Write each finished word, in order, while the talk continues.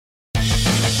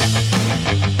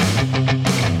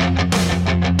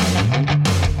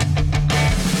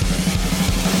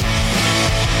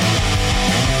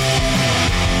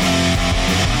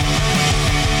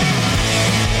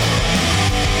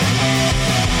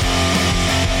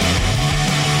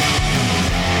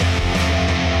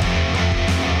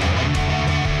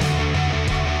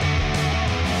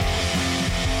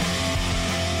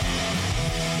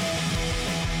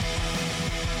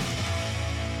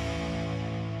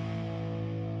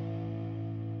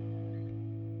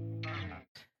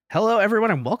Hello,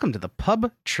 everyone, and welcome to the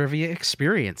Pub Trivia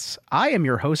Experience. I am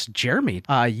your host, Jeremy.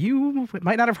 You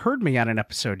might not have heard me on an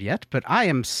episode yet, but I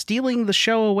am stealing the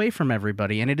show away from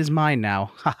everybody, and it is mine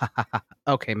now.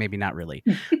 Okay, maybe not really.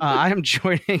 I am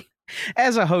joining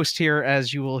as a host here,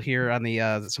 as you will hear on the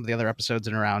some of the other episodes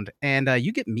and around, and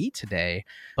you get me today.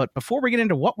 But before we get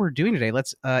into what we're doing today,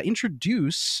 let's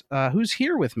introduce who's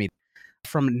here with me.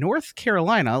 From North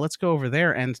Carolina, let's go over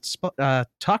there and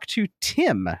talk to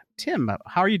Tim. Tim,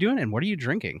 how are you doing, and what are you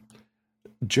drinking?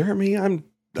 Jeremy, I'm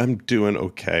doing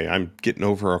okay. I'm getting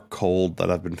over a cold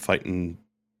that I've been fighting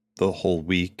the whole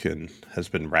week and has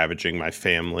been ravaging my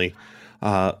family.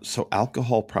 So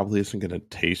alcohol probably isn't going to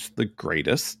taste the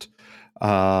greatest.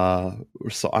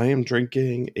 So I am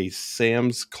drinking a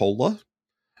Sam's Cola,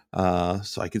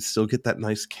 so I can still get that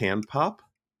nice can pop.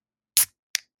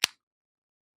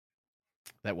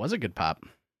 That was a good pop.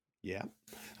 Yeah.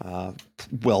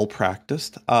 Well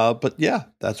practiced. But yeah,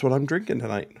 that's what I'm drinking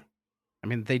tonight. I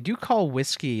mean, they do call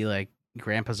whiskey like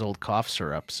Grandpa's old cough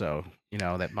syrup, so,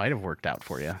 that might have worked out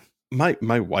for you.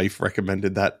 My wife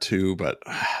recommended that too, but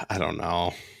I don't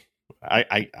know.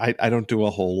 I don't do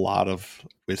a whole lot of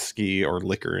whiskey or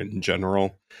liquor in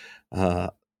general.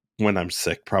 When I'm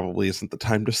sick, probably isn't the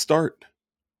time to start.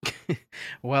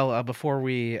 Well, before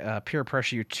we peer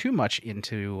pressure you too much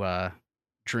into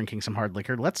drinking some hard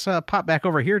liquor, let's pop back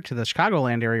over here to the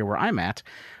Chicagoland area where I'm at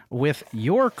with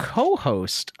your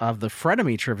co-host of the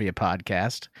Frenemy Trivia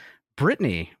Podcast,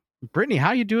 Brittany. Brittany,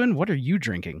 how you doing? What are you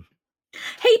drinking?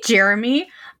 Hey, Jeremy.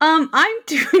 I'm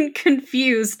doing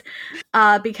confused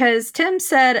because Tim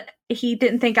said he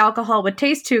didn't think alcohol would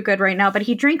taste too good right now, but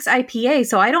he drinks IPA,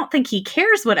 so I don't think he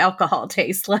cares what alcohol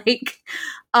tastes like.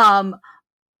 But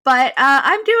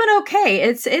I'm doing okay.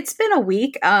 It's been a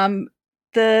week.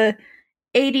 The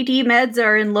ADD meds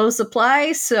are in low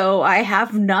supply, so I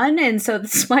have none, and so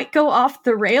this might go off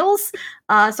the rails.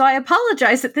 So I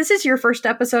apologize that this is your first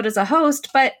episode as a host,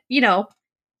 but,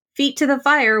 feet to the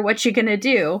fire, what you gonna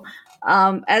do?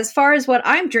 As far as what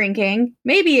I'm drinking,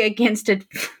 maybe against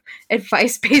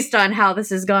advice based on how this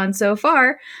has gone so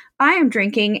far, I am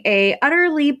drinking a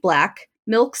Utterly Black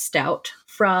Milk Stout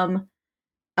from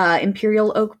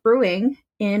Imperial Oak Brewing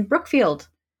in Brookfield.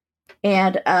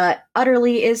 And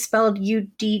Utterly is spelled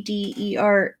Udderly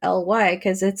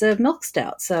because it's a milk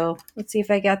stout. So let's see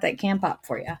if I got that can pop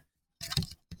for you.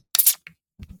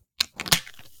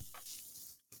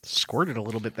 Squirted a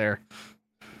little bit there.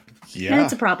 Yeah,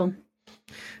 That's a problem.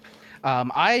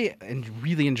 I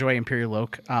really enjoy Imperial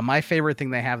Oak. My favorite thing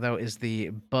they have, though, is the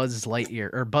Buzz Light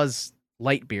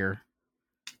beer.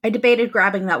 I debated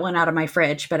grabbing that one out of my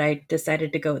fridge, but I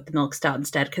decided to go with the milk stout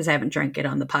instead because I haven't drank it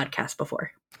on the podcast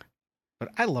before. But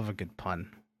I love a good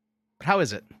pun. But how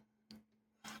is it?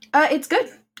 It's good.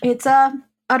 It's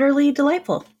utterly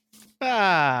delightful.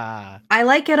 I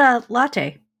like it a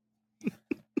latte.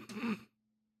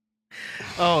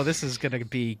 Oh, this is going to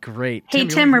be great. Hey,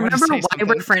 Tim, remember why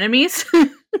we're frenemies?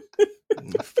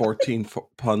 14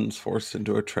 puns forced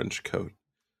into a trench coat.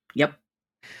 Yep.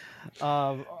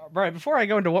 Right, before I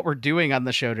go into what we're doing on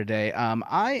the show today,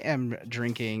 I am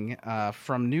drinking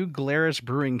from New Glarus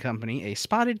Brewing Company a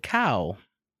Spotted Cow,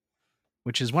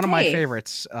 which is one of my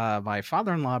favorites. My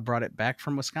father-in-law brought it back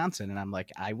from Wisconsin, and I'm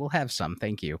like, I will have some,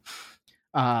 thank you.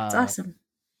 It's awesome.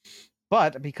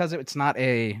 But because it's not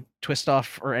a twist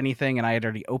off or anything, and I had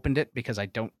already opened it because I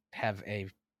don't have a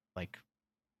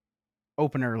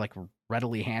opener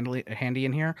readily handy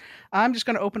in here, I'm just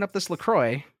going to open up this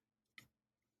LaCroix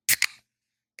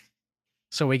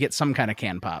so we get some kind of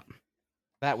can pop.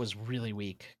 That was really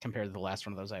weak compared to the last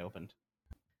one of those I opened.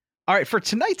 All right, for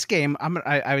tonight's game,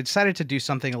 I decided to do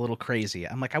something a little crazy.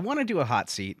 I'm like, I want to do a hot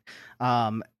seat,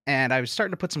 and I was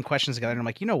starting to put some questions together, and I'm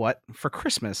like, you know what? For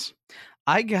Christmas,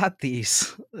 I got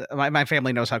these. My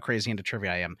family knows how crazy into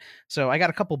trivia I am. So I got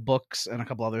a couple books and a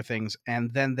couple other things.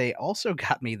 And then they also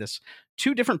got me this.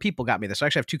 2 different people got me this. So I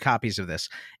actually have 2 copies of this.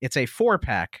 It's a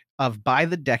 4-pack of by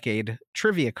the decade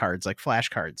trivia cards, like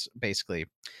flashcards, basically.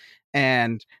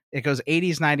 And it goes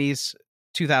 80s, 90s,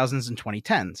 2000s, and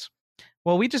 2010s.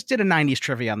 Well, we just did a 90s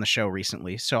trivia on the show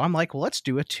recently. So I'm like, well, let's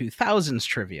do a 2000s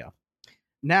trivia.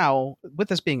 Now, with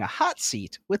this being a hot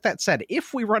seat, with that said,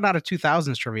 if we run out of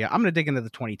 2000s trivia, I'm going to dig into the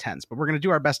 2010s, but we're going to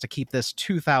do our best to keep this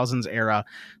 2000s era.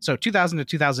 So 2000 to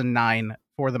 2009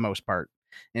 for the most part.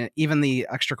 And even the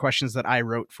extra questions that I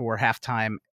wrote for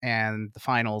halftime and the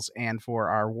finals and for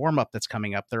our warm-up that's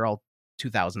coming up, they're all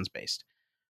 2000s based.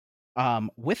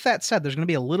 With that said, there's going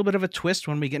to be a little bit of a twist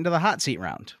when we get into the hot seat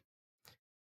round.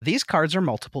 These cards are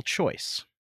multiple choice.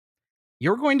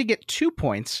 You're going to get 2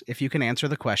 points if you can answer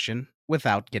the question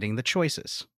without getting the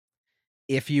choices.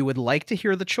 If you would like to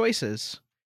hear the choices,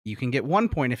 you can get 1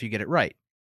 point if you get it right.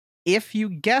 If you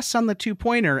guess on the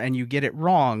 2-pointer and you get it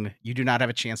wrong, you do not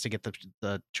have a chance to get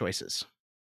the choices.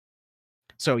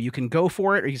 So you can go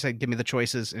for it, or you say, give me the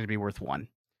choices, and it'd be worth 1.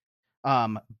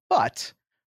 But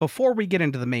before we get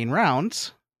into the main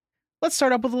rounds, let's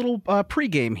start up with a little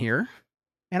pregame here.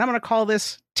 And I'm going to call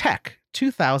this Tech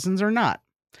 2000s or Not.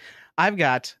 I've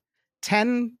got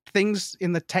 10 things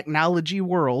in the technology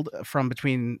world from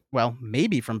between 2000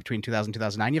 and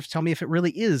 2009. You have to tell me if it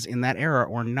really is in that era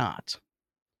or not.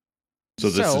 So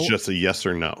this is just a yes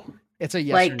or no. It's a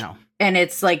yes or no. And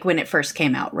it's like when it first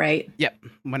came out, right? Yep.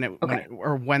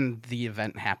 When the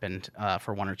event happened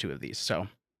for 1 or 2 of these. So,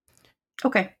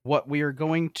 okay. What we are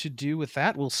going to do with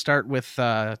that, we'll start with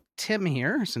Tim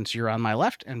here, since you're on my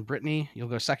left, and Brittany, you'll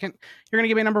go second. You're going to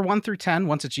give me a number 1 through 10.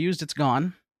 Once it's used, it's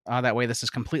gone. That way, this is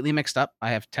completely mixed up.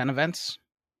 I have 10 events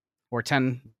or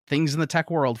 10 things in the tech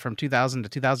world from 2000 to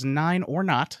 2009 or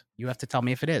not. You have to tell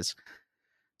me if it is.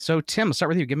 So, Tim, I'll start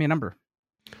with you. Give me a number.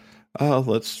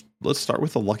 Let's start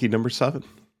with a lucky number 7.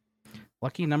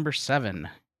 Lucky number 7.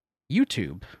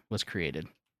 YouTube was created.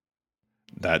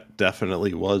 That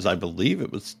definitely was. I believe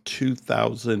it was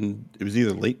 2000. It was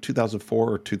either late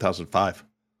 2004 or 2005.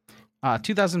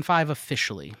 2005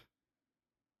 officially.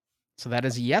 So that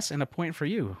is a yes and a point for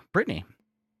you. Brittany.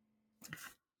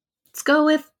 Let's go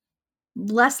with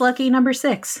less lucky number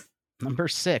 6. Number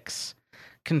 6.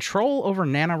 Control over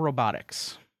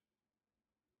nanorobotics.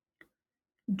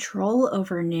 Control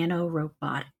over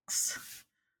nanorobotics.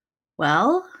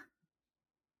 Well,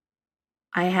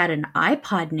 I had an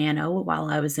iPod Nano while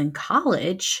I was in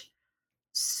college,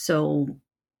 so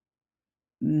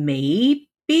maybe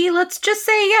let's just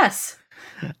say yes.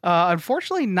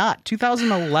 Unfortunately not.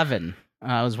 2011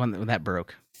 was when that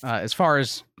broke. As far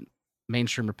as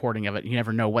mainstream reporting of it, you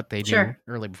never know what they do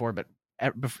early before, but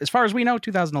as far as we know,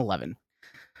 2011.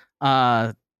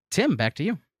 Tim, back to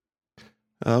you.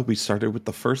 We started with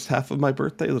the first half of my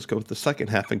birthday. Let's go with the second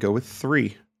half and go with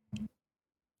 3.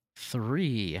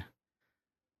 3.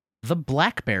 The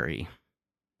BlackBerry.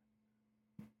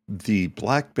 The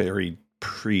BlackBerry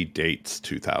predates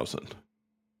 2000.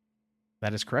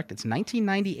 That is correct. It's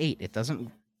 1998. It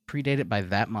doesn't predate it by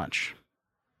that much.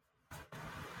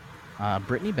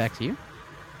 Brittany, back to you.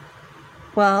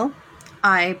 Well,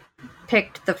 I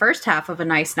picked the first half of a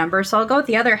nice number, so I'll go with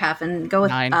the other half and go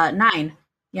with 9. 9.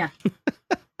 Yeah.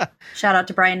 Shout out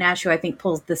to Brian Nash, who I think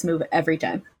pulls this move every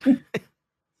time.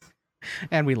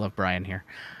 And we love Brian here.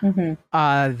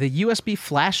 Mm-hmm. The USB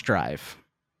flash drive.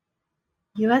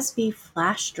 USB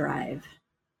flash drive.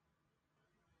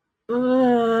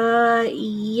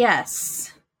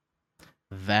 Yes.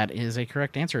 That is a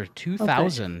correct answer.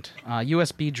 2000. Okay.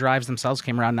 USB drives themselves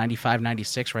came around 95,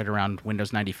 96, right around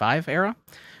Windows 95 era.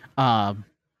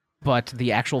 But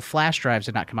the actual flash drives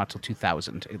did not come out till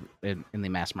 2000 in the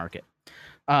mass market.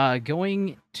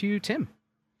 Going to Tim.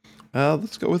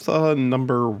 Let's go with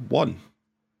number 1.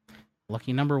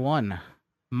 Lucky number 1.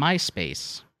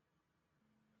 MySpace.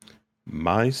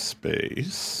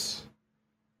 MySpace.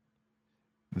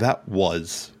 That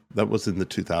was in the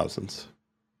 2000s.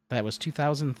 That was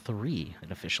 2003.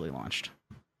 It officially launched.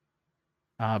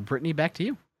 Brittany, back to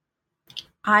you.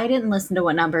 I didn't listen to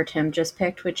what number Tim just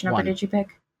picked. Which number did you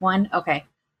pick? 1? Okay.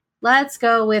 Let's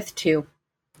go with 2.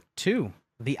 2.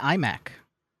 The iMac.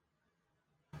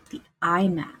 The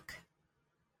iMac.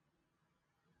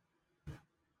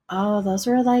 Oh, those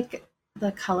were like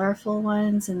the colorful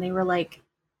ones, and they were like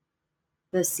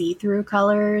the see-through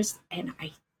colors, and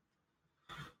I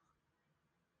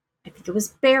think it was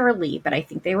barely, but I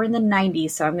think they were in the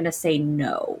 90s, so I'm going to say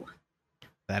no.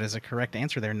 That is a correct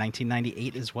answer there.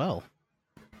 1998 as well.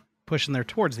 Pushing there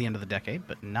towards the end of the decade,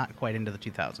 but not quite into the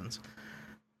 2000s.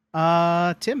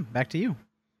 Tim, back to you.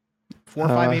 4,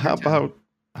 5, 8,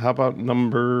 how about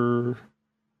number...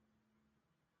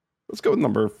 Let's go with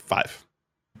number 5.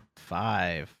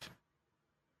 5.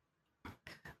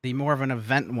 The more of an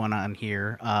event one on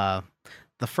here.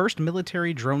 The first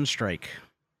military drone strike.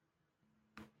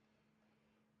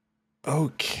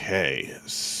 Okay,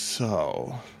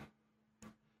 so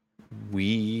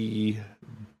we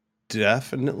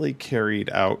definitely carried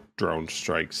out drone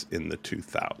strikes in the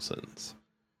 2000s.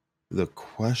 The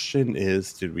question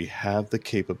is, did we have the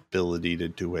capability to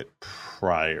do it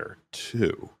prior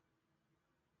to?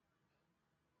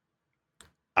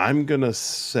 I'm going to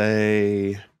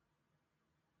say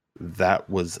that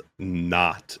was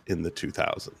not in the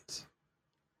 2000s.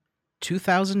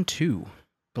 2002,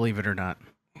 believe it or not.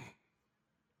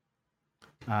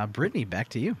 Brittany, back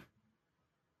to you.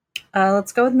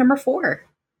 Let's go with number 4.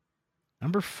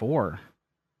 Number 4.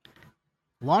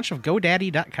 Launch of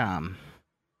GoDaddy.com.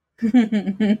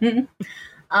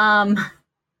 I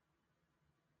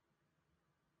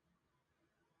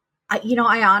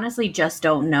honestly just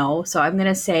don't know, so I'm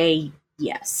gonna say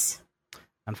yes.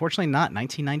 Unfortunately, not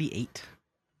 1998.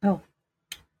 Oh. All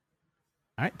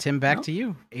right, Tim, back Well. to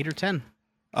you. 8 or 10.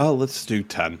 Let's do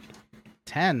 10.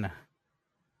 10.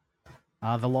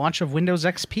 The launch of Windows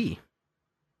XP.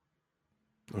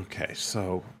 Okay,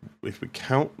 so if we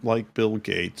count like Bill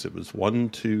Gates, it was 1,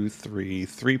 2, 3,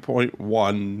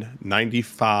 3.1,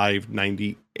 95,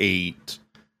 98,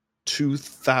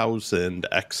 2000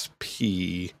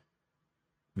 XP,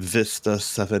 Vista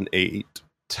 7, 8,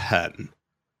 10.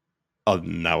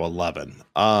 Now 11.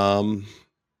 And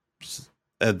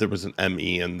there was an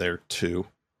ME in there too.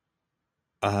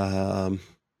 Because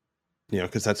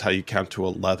that's how you count to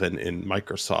 11 in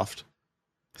Microsoft.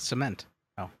 Cement.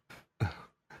 Oh.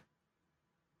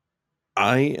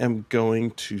 I am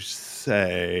going to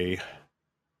say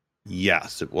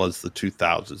yes, it was the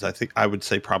 2000s. I think I would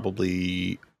say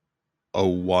probably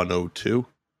 01, 02.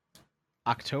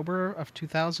 October of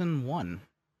 2001.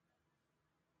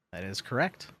 That is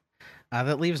correct.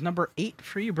 That leaves number 8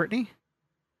 for you, Brittany.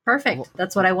 Perfect.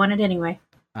 That's what I wanted anyway.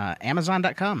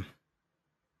 Amazon.com.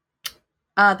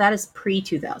 That is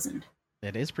pre-2000.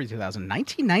 It is pre-2000.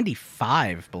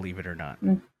 1995, believe it or not.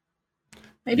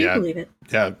 I do believe it.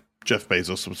 Yeah, Jeff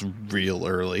Bezos was real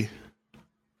early.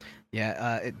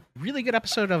 Yeah, really good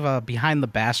episode of Behind the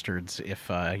Bastards, if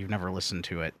you've never listened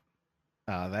to it.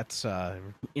 That's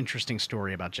an interesting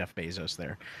story about Jeff Bezos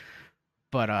there.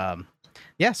 But,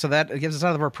 yeah, so that gives us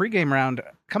out of our pregame round.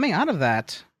 Coming out of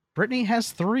that, Brittany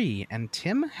has 3, and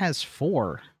Tim has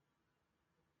 4.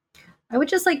 I would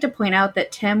just like to point out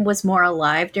that Tim was more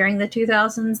alive during the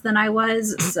 2000s than I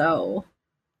was, so...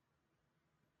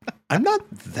 I'm not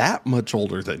that much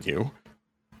older than you.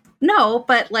 No,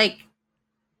 but, like,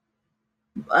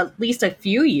 at least a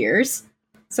few years,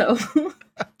 so...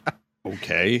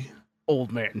 Okay.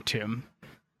 Old man Tim.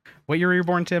 What year were you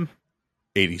born, Tim?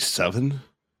 87.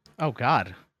 Oh,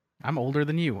 God. I'm older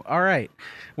than you. All right.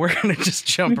 We're going to just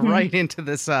jump right into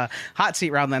this hot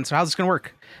seat round then. So how's this going to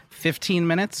work? 15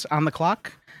 minutes on the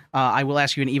clock. I will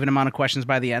ask you an even amount of questions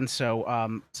by the end.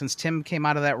 So since Tim came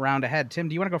out of that round ahead, Tim,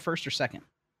 do you want to go first or second?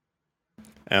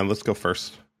 And let's go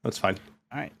first. That's fine.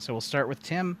 All right. So we'll start with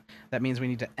Tim. That means we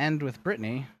need to end with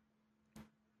Brittany,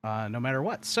 no matter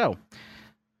what. So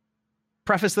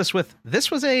preface this with, this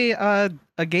was a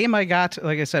game I got,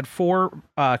 like I said, for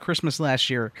Christmas last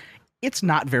year. It's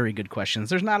not very good questions.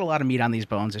 There's not a lot of meat on these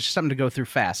bones. It's just something to go through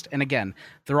fast. And again,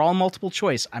 they're all multiple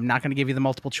choice. I'm not going to give you the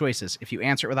multiple choices. If you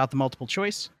answer it without the multiple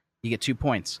choice, you get 2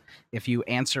 points. If you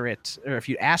answer it, or if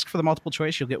you ask for the multiple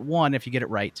choice, you'll get 1 if you get it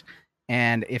right.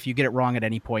 And if you get it wrong at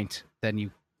any point,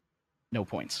 then no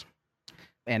points.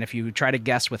 And if you try to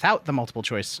guess without the multiple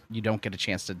choice, you don't get a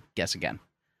chance to guess again.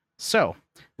 So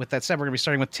with that said, we're going to be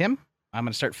starting with Tim. I'm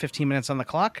going to start 15 minutes on the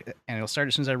clock, and it'll start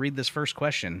as soon as I read this first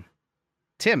question.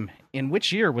 Tim, in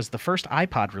which year was the first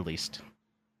iPod released?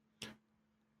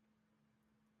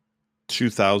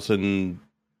 2000.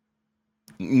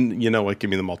 You know what? Give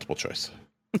me the multiple choice.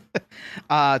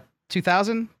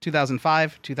 2000,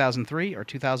 2005, 2003, or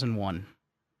 2001?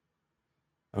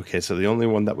 Okay, so the only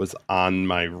one that was on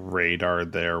my radar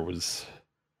there was...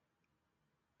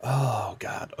 Oh,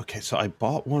 God. Okay, so I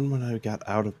bought one when I got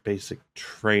out of basic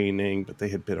training, but they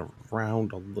had been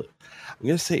around a little... I'm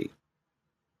going to say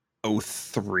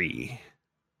 03.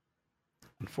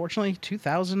 Unfortunately,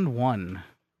 2001.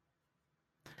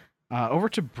 Over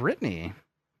to Brittany.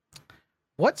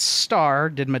 What star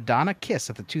did Madonna kiss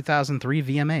at the 2003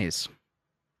 VMAs?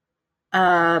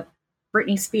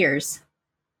 Britney Spears.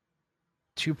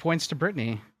 2 points to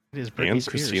Brittany. It is Britney And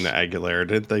Spears. Christina Aguilera.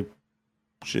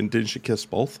 Didn't she kiss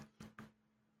both?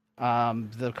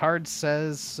 The card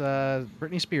says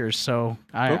Britney Spears, so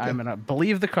Okay. I'm gonna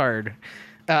believe the card.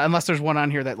 Unless there's one on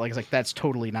here that is like that's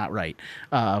totally not right.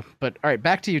 But all right,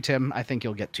 back to you, Tim. I think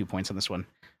you'll get 2 points on this one.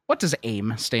 What does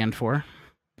AIM stand for?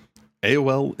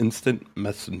 AOL Instant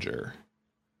Messenger.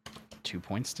 2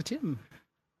 points to Tim.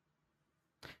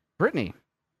 Brittany.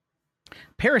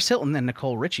 Paris Hilton and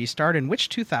Nicole Richie starred in which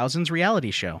 2000s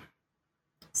reality show?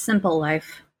 Simple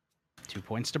Life. 2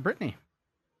 points to Brittany.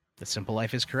 The Simple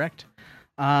Life is correct.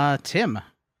 Tim.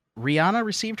 Rihanna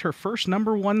received her first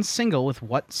 #1 single with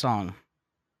what song?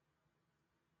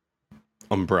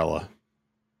 Umbrella.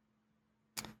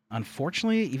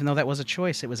 Unfortunately, even though that was a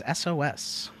choice, it was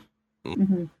SOS.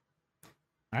 Mm-hmm.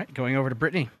 All right, going over to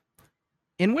Brittany.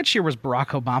 In which year was Barack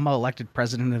Obama elected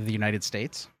president of the United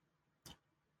States?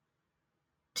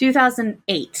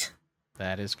 2008.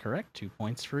 That is correct. 2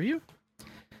 points for you.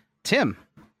 Tim.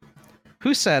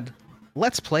 Who said,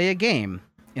 "Let's play a game"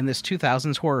 in this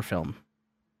 2000s horror film?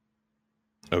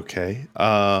 Okay.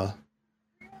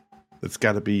 It's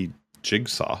got to be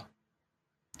Jigsaw.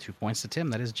 2 points to Tim.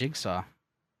 That is Jigsaw.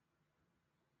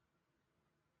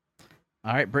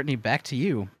 All right, Brittany, back to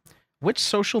you. Which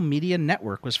social media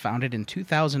network was founded in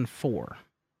 2004?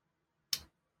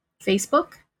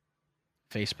 Facebook?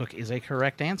 Facebook is a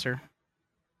correct answer.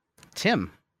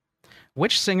 Tim,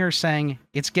 which singer sang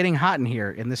It's Getting Hot in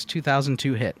Here in this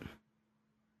 2002 hit?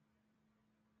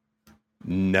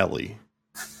 Nelly.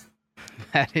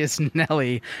 That is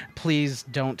Nelly. Please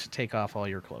don't take off all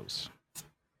your clothes.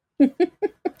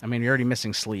 I mean, you're already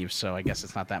missing sleeves, so I guess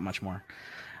it's not that much more.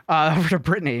 Over to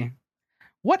Brittany.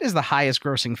 What is the highest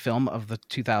grossing film of the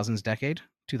 2000s decade?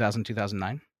 2000,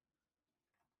 2009?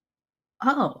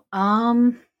 Oh,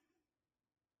 I'm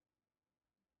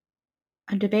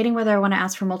debating whether I want to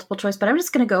ask for multiple choice, but I'm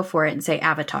just going to go for it and say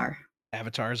Avatar.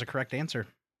 Avatar is a correct answer.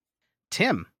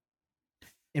 Tim,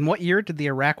 in what year did the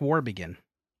Iraq War begin?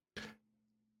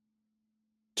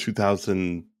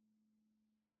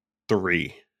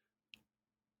 2003.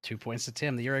 2 points to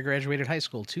Tim. The year I graduated high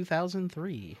school,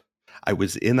 2003. I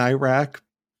was in Iraq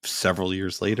several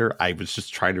years later. I was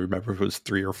just trying to remember if it was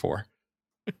 3 or 4.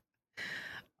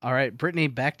 All right, Brittany,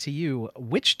 back to you.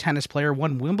 Which tennis player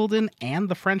won Wimbledon and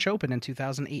the French Open in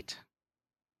 2008?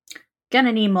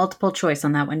 Gonna need multiple choice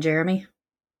on that one, Jeremy.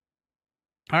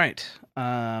 All right.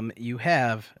 You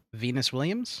have Venus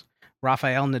Williams,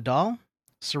 Rafael Nadal,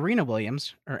 Serena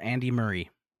Williams, or Andy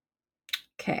Murray.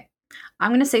 Okay.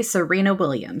 I'm gonna say Serena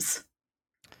Williams.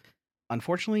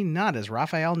 Unfortunately, not as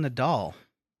Rafael Nadal.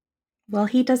 Well,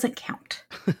 he doesn't count.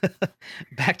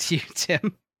 Back to you,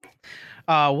 Tim.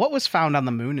 What was found on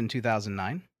the moon in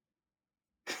 2009?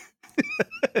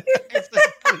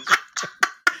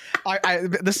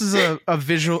 This is a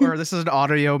visual, or this is an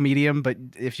audio medium, but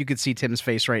if you could see Tim's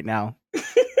face right now.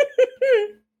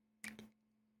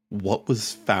 What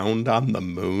was found on the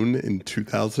moon in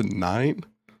 2009?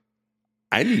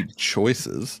 I need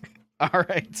choices. All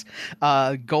right.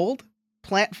 Gold,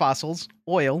 plant fossils,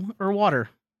 oil, or water?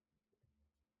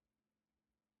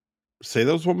 Say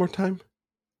those one more time.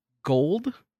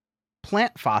 Gold,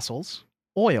 plant fossils,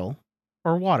 oil,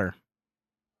 or water?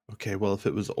 Okay, well, if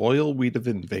it was oil, we'd have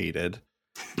invaded.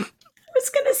 I was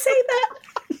gonna say that.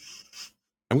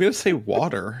 I'm going to say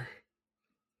water.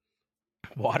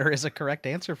 Water is a correct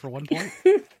answer for 1 point.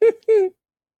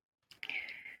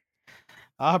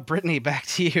 Brittany, back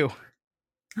to you.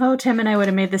 Oh, Tim and I would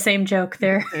have made the same joke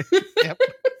there. Yep.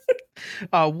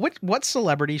 What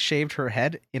celebrity shaved her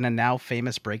head in a now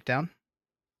famous breakdown?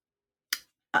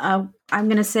 I'm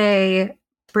gonna say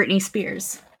Britney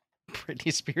Spears.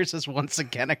 Britney Spears is once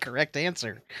again a correct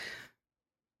answer.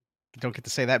 You don't get to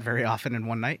say that very often in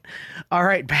one night. All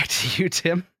right, back to you,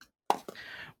 Tim.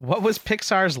 What was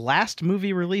Pixar's last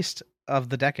movie released of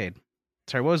the decade?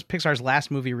 Sorry, what was Pixar's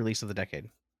last movie release of the decade?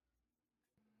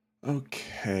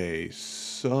 Okay,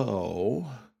 so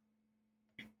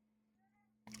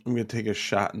I'm going to take a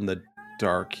shot in the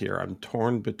dark here. I'm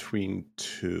torn between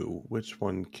two. Which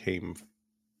one came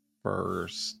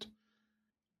first?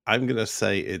 I'm going to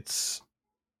say it's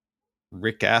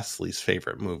Rick Astley's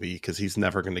favorite movie because he's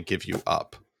never going to give you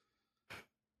up.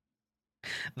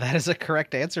 That is a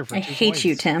correct answer for 2 points. I hate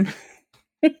you, Tim.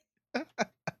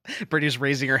 Brittany's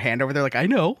raising her hand over there like, I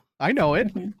know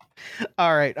it. Mm-hmm.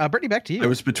 All right, Brittany, back to you. It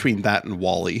was between that and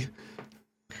Wall-E.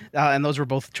 And those were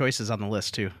both choices on the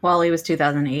list, too. Wall-E was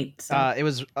 2008. So. It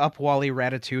was Up, Wall-E,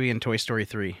 Ratatouille, and Toy Story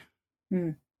 3.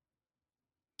 All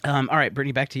right,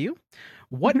 Brittany, back to you.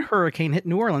 What hurricane hit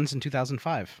New Orleans in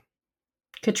 2005?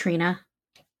 Katrina.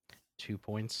 2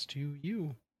 points to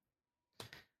you.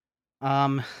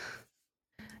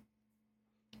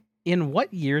 In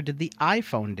what year did the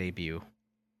iPhone debut?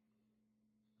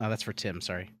 Oh, that's for Tim,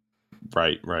 sorry.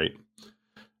 Right.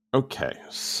 Okay,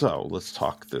 so let's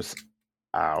talk this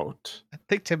out. I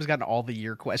think Tim's gotten all the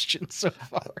year questions so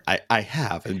far. I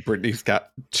have, and Brittany's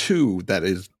got two that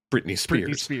is Britney Spears.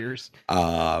 Britney Spears.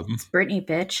 It's Brittany,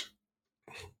 bitch.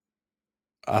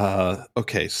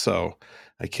 Okay, so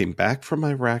I came back from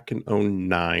Iraq in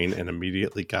 2009 and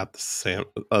immediately got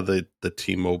the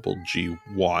T-Mobile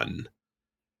G1.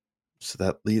 So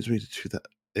that leads me to that.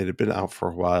 It had been out for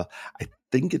a while. I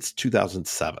think it's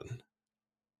 2007.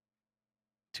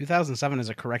 2007 is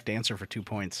a correct answer for 2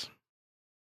 points.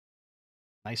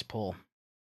 Nice pull.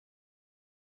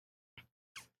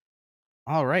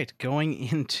 All right, going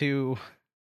into...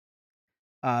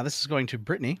 this is going to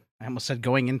Brittany. I almost said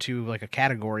going into like a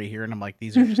category here, and I'm like,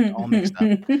 these are just all mixed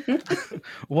up.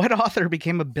 What author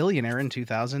became a billionaire in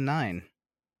 2009?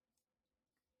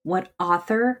 What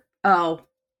author? Oh.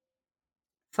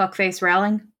 Fuckface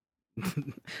Rowling?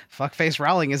 Fuckface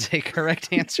Rowling is a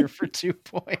correct answer for 2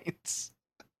 points.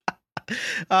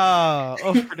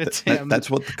 Over to Tim. That's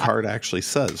what the card actually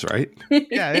says, right?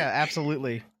 Yeah,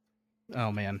 absolutely.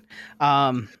 Oh man.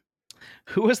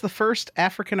 Who was the first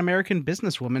African American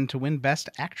businesswoman to win Best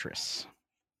Actress?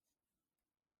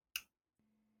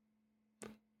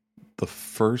 The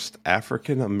first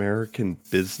African American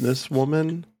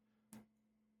businesswoman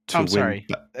to I'm win. sorry.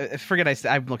 Forget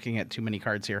I'm looking at too many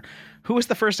cards here. Who was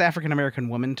the first African American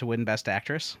woman to win Best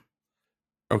Actress?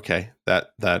 Okay,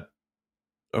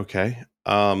 okay.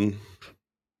 I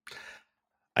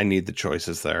need the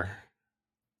choices there.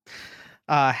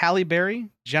 Halle Berry,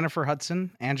 Jennifer Hudson,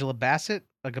 Angela Bassett,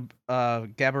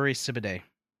 Gabourey Sidibe.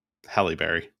 Halle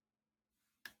Berry.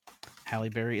 Halle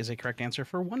Berry is a correct answer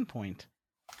for 1 point.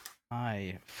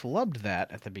 I flubbed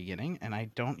that at the beginning, and I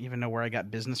don't even know where I got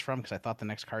business from because I thought the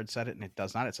next card said it, and it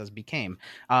does not. It says became.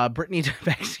 Brittany,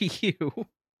 back to you.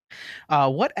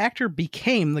 What actor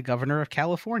became the governor of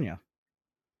California?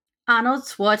 Arnold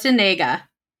Schwarzenegger.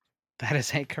 That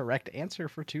is a correct answer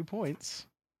for 2 points.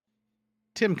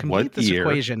 Tim, complete What this year?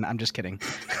 equation. I'm just kidding.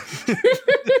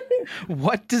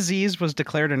 What disease was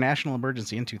declared a national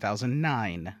emergency in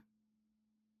 2009?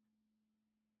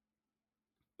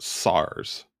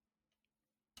 SARS.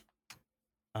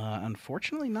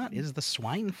 Unfortunately not. It is the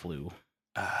swine flu.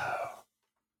 Oh.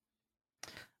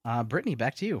 Brittany,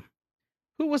 back to you.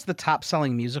 Who was the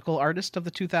top-selling musical artist of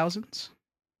the 2000s?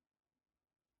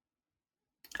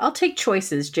 I'll take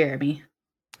choices, Jeremy.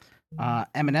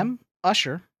 Eminem,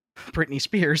 Usher, Britney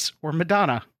Spears, or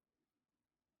Madonna?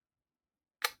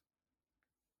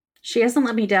 She hasn't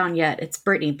let me down yet. It's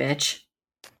Brittany, bitch.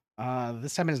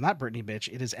 This time it is not Britney, bitch.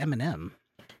 It is Eminem.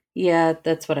 Yeah,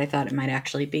 that's what I thought it might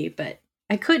actually be, but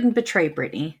I couldn't betray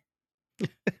Brittany.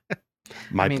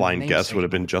 My blind guess would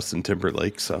have been Justin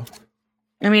Timberlake, so.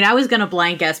 I mean, I was going to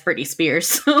blind guess Britney Spears,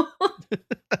 so.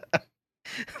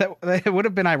 That would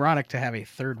have been ironic to have a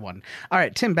third one. All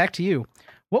right, Tim, back to you.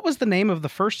 What was the name of the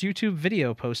first YouTube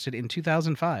video posted in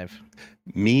 2005?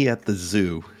 Me at the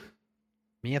Zoo.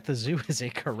 Me at the Zoo is a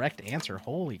correct answer.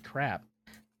 Holy crap.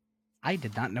 I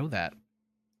did not know that.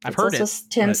 I've heard it. It's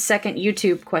Tim's second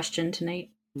YouTube question tonight.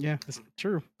 Yeah, that's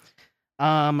true.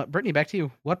 Brittany, back to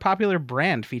you. What popular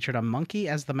brand featured a monkey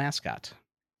as the mascot?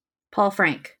 Paul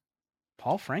Frank.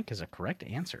 Paul Frank is a correct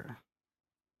answer.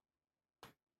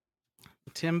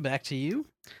 Tim, back to you.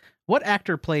 What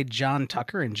actor played John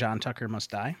Tucker in John Tucker Must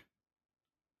Die?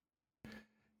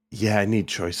 Yeah, I need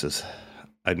choices.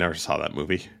 I never saw that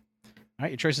movie. All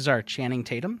right, your choices are Channing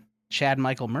Tatum, Chad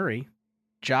Michael Murray,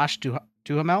 Josh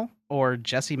Duhamel, or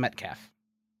Jesse Metcalf.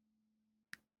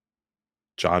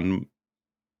 Chad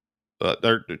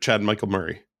Michael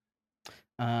Murray.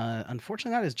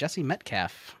 Unfortunately, that is Jesse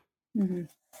Metcalf. Mm-hmm.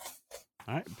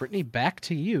 All right, Brittany, back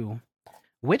to you.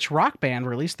 Which rock band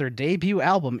released their debut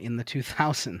album in the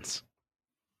 2000s?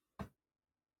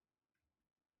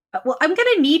 Well, I'm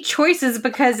going to need choices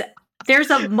because there's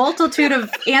a multitude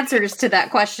of answers to that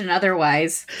question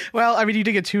otherwise. Well, I mean, you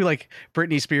did get two,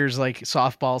 Britney Spears,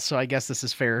 softballs, so I guess this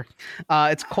is fair.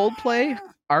 It's Coldplay,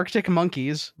 Arctic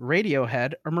Monkeys,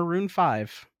 Radiohead, or Maroon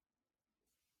 5.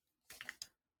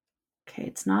 Okay,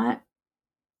 it's not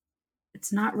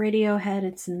Radiohead.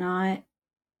 It's not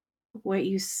what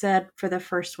you said for the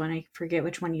first one. I forget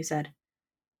which one you said.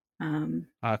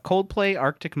 Coldplay,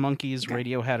 Arctic Monkeys, okay.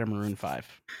 Radiohead, or Maroon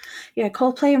 5. Yeah,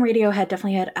 Coldplay and Radiohead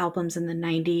definitely had albums in the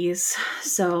 90s.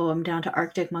 So I'm down to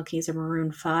Arctic Monkeys or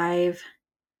Maroon 5.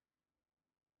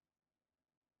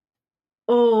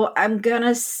 Oh, I'm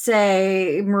gonna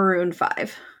say Maroon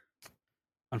 5.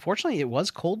 Unfortunately, it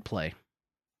was Coldplay.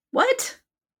 What?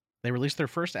 They released their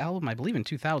first album, I believe, in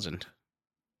 2000.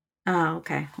 Oh,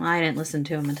 okay. Well, I didn't listen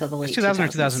to them until the late 2000 or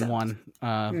 2000s,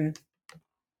 2001.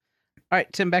 All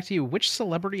right, Tim, back to you. Which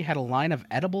celebrity had a line of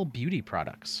edible beauty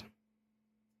products?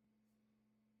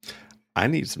 I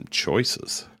need some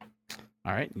choices.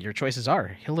 All right, your choices are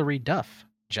Hilary Duff,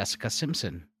 Jessica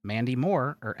Simpson, Mandy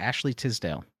Moore, or Ashley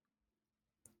Tisdale.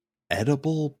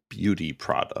 Edible beauty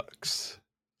products.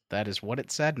 That is what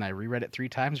it said, and I reread it 3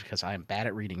 times because I am bad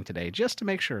at reading today, just to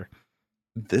make sure.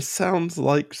 This sounds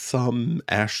like some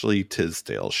Ashley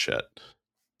Tisdale shit.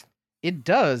 It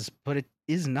does, but it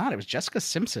is not. It was Jessica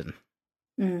Simpson.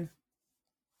 Mm.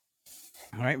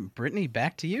 All right, Brittany,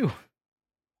 back to you.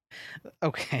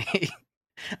 Okay.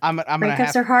 I'm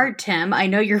breakups are hard, Tim. I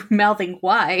know you're mouthing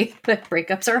why, but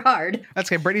breakups are hard. That's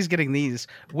okay. Brittany's getting these.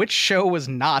 Which show was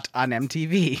not on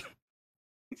MTV?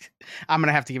 I'm going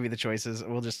to have to give you the choices.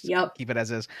 We'll just keep it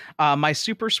as is. My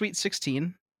Super Sweet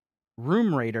 16,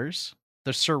 Room Raiders,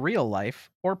 The Surreal Life,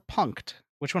 or Punk'd.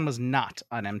 Which one was not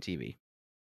on MTV?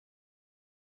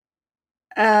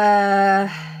 Uh,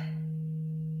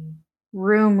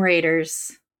 Room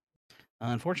Raiders.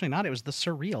 Unfortunately not. It was The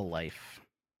Surreal Life.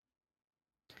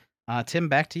 Tim,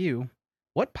 back to you.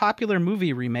 What popular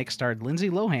movie remake starred Lindsay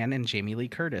Lohan and Jamie Lee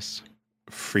Curtis?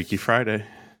 Freaky Friday.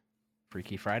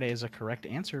 Freaky Friday is a correct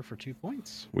answer for 2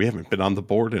 points. We haven't been on the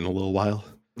board in a little while.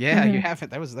 Yeah, you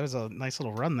haven't. That was a nice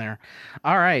little run there.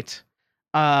 All right.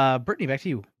 Brittany, back to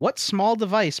you. What small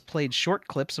device played short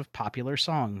clips of popular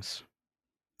songs?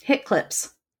 Hit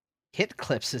clips. Hit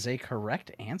clips is a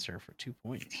correct answer for 2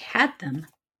 points. Had them.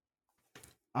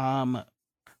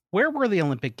 Where were the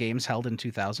Olympic Games held in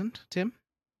 2000, Tim?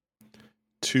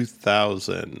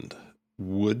 2000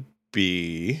 would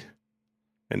be,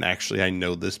 and actually I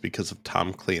know this because of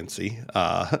Tom Clancy,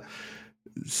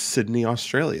 Sydney,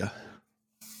 Australia.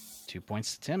 2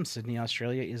 points to Tim. Sydney,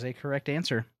 Australia is a correct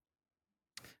answer.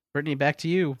 Brittany, back to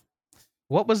you.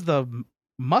 What was the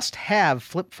must-have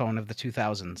flip phone of the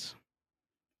 2000s?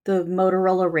 The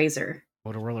Motorola Razr.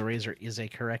 Motorola Razr is a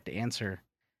correct answer.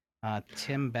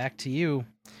 Tim, back to you.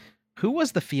 Who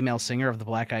was the female singer of the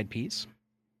Black Eyed Peas?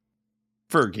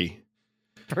 Fergie.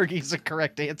 Fergie's a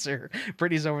correct answer.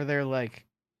 Brittany's over there like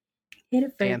Hit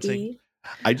it, Fergie. dancing.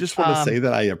 I just want to say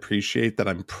that I appreciate that.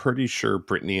 I'm pretty sure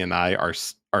Brittany and I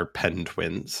are pen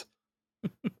twins.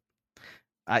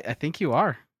 I think you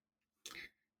are.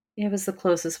 It was the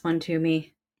closest one to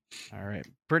me. All right.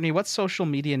 Brittany, what social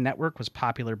media network was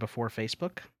popular before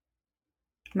Facebook?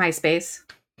 MySpace.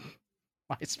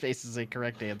 MySpace is a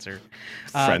correct answer.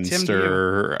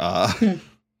 Friendster. Tim,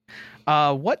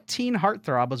 what teen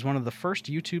heartthrob was one of the first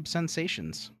YouTube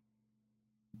sensations?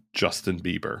 Justin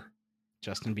Bieber.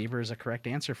 Justin Bieber is a correct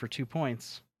answer for 2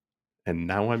 points. And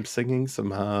now I'm singing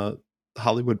some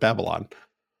Hollywood Babylon.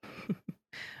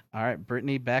 All right,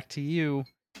 Brittany, back to you.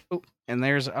 Oh, and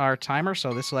there's our timer,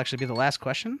 so this will actually be the last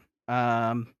question.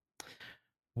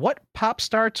 What pop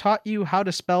star taught you how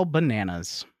to spell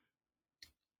bananas?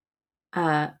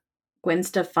 Gwen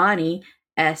Stefani.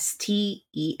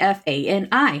 Stefani.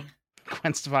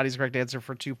 Gwen Stefani's correct answer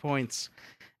for 2 points.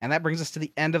 And that brings us to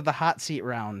the end of the hot seat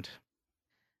round.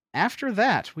 After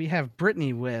that, we have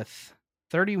Brittany with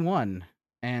 31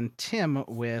 and Tim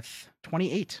with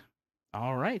 28.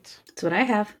 All right. That's what I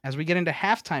have. As we get into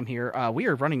halftime here, we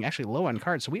are running actually low on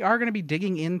cards, so we are going to be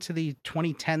digging into the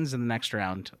 2010s in the next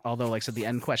round. Although, like I said, the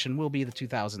end question will be the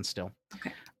 2000s still.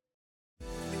 Okay.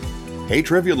 Hey,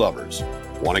 trivia lovers.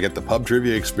 Want to get the pub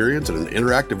trivia experience in an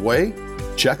interactive way?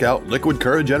 Check out Liquid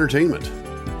Courage Entertainment.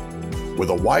 With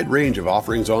a wide range of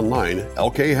offerings online,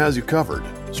 LK has you covered,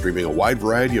 streaming a wide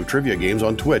variety of trivia games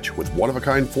on Twitch with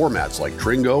one-of-a-kind formats like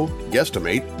Tringo,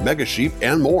 Guesstimate, Mega Sheep,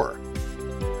 and more.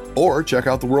 Or check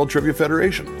out the World Trivia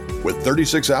Federation. With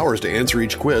 36 hours to answer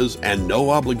each quiz and no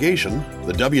obligation,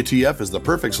 the WTF is the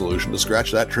perfect solution to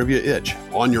scratch that trivia itch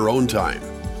on your own time.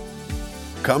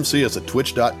 Come see us at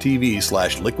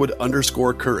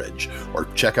twitch.tv/liquid_courage or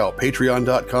check out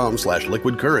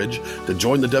patreon.com/liquidcourage to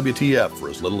join the WTF for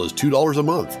as little as $2 a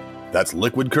month. That's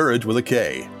Liquid Courage with a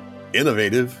K.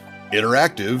 Innovative,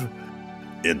 interactive,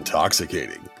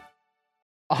 intoxicating.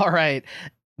 All right.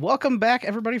 Welcome back,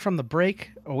 everybody, from the break.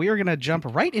 We are going to jump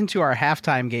right into our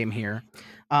halftime game here.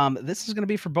 This is going to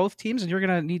be for both teams, and you're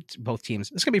going to need both teams.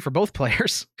 It's going to be for both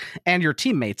players and your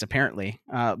teammates, apparently,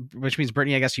 which means,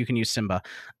 Brittany, I guess you can use Simba.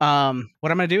 What I'm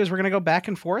going to do is we're going to go back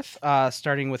and forth,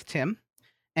 starting with Tim,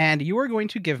 and you are going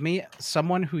to give me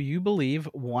someone who you believe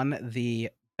won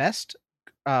the best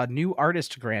new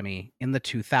artist Grammy in the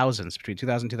 2000s, between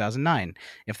 2000 and 2009.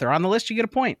 If they're on the list, you get a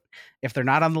point. If they're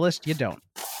not on the list, you don't.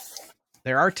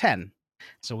 There are 10.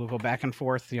 So we'll go back and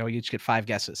forth. You each get 5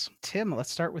 guesses. Tim, let's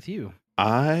start with you.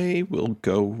 I will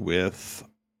go with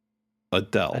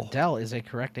Adele. Adele is a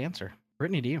correct answer.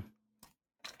 Brittany, to you.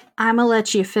 I'm going to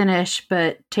let you finish,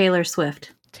 but Taylor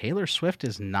Swift. Taylor Swift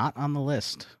is not on the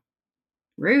list.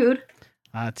 Rude.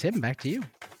 Tim, back to you.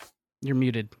 You're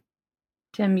muted.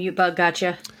 Tim, mute bug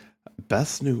gotcha.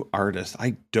 Best new artist.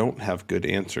 I don't have good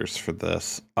answers for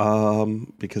this.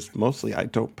 Because mostly I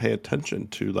don't pay attention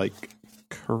to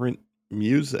current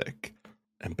music.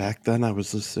 And back then I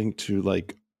was listening to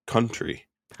country.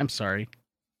 I'm sorry.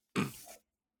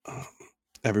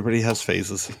 Everybody has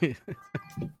phases.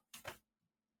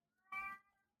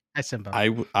 Hi, Simba.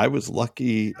 I was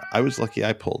lucky.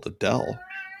 I pulled Adele.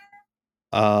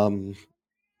 I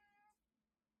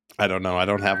don't know. I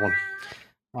don't have one.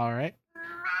 All right.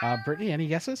 Brittany, any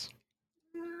guesses?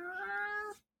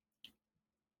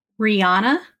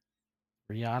 Rihanna.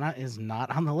 Rihanna is not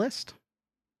on the list.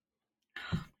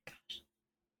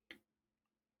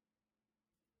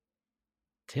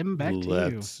 Tim, back to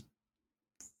you. Let's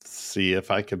see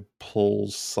if I could pull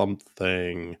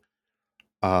something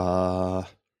Uh,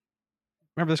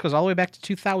 Remember, this goes all the way back to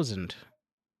 2000.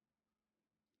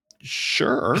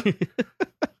 sure.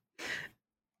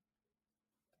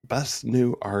 Best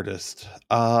new artist.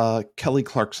 Kelly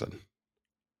Clarkson.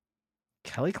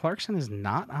 Kelly Clarkson is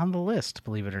not on the list,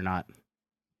 believe it or not.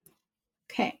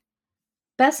 Okay.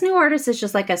 Best new artist is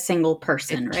just like a single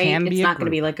person, right? Can be it's a not going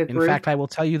to group. be like a group. In fact, I will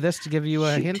tell you this to give you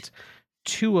a Shoot. hint.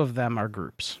 2 of them are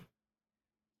groups.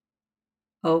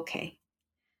 Okay.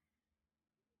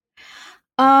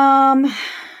 Let's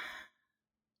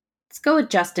go with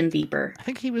Justin Bieber. I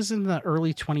think he was in the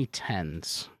early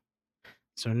 2010s.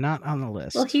 So not on the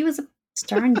list. Well, he was a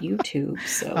star on YouTube,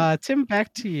 so Tim,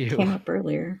 back to you. came up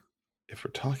earlier. If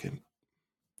we're talking,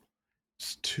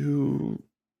 it's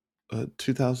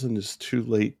 2000 is too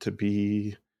late to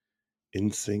be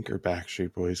NSYNC or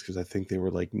Backstreet Boys because I think they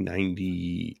were like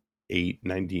 98,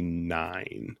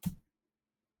 99.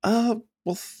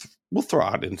 We'll throw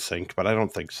out NSYNC, but I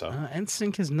don't think so.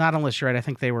 NSYNC is not on the list, right? I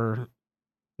think they were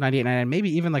 98, 99,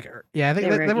 maybe even like, yeah, I think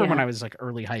they were when I was like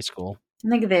early high school. I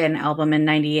think they had an album in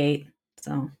 98,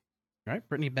 so. All right,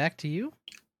 Brittany, back to you.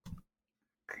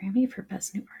 Grammy for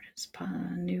Best New Artist,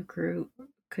 new group,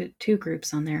 2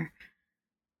 groups on there.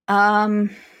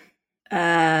 Outcast.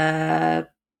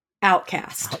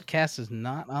 Outcast is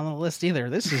not on the list either.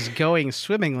 This is going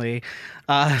swimmingly.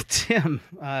 Tim,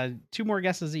 2 more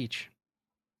guesses each.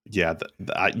 Yeah,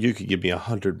 you could give me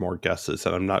 100 more guesses,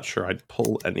 and I'm not sure I'd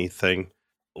pull anything.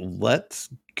 Let's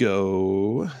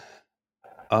go.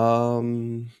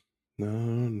 No.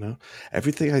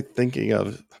 Everything I'm thinking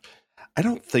of, I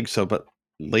don't think so, but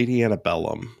Lady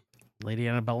Antebellum. Lady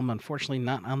Antebellum, unfortunately,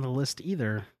 not on the list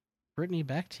either. Brittany,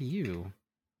 back to you.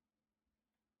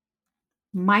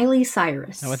 Miley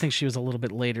Cyrus. No, I think she was a little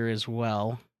bit later as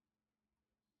well.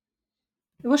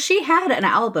 Well, she had an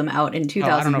album out in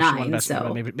 2009, I don't know if she won Best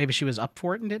so New, maybe she was up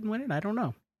for it and didn't win it. I don't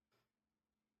know.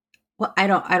 Well, I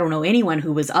don't know anyone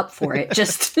who was up for it.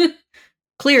 Just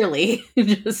clearly,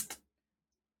 just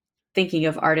thinking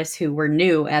of artists who were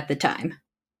new at the time.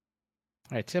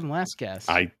 All right, Tim, last guess.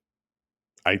 I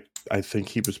think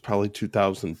he was probably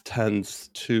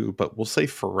 2010s too, but we'll say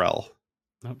Pharrell.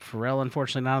 Nope, Pharrell,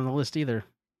 unfortunately, not on the list either.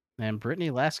 And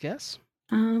Brittany, last guess.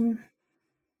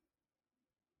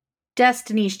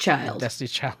 Destiny's Child.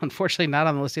 Destiny's Child, unfortunately, not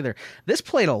on the list either. This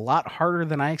played a lot harder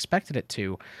than I expected it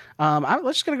to.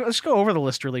 Let's go over the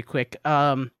list really quick.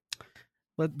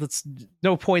 Let's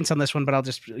no points on this one, but I'll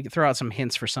just throw out some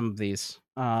hints for some of these.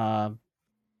 The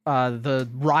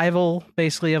rival,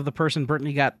 basically, of the person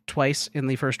Brittany got twice in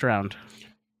the first round.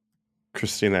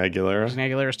 Christina Aguilera. Christina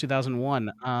Aguilera's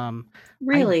 2001.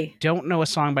 Really? I don't know a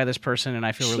song by this person, and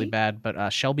I feel really bad,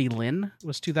 but Shelby Lynn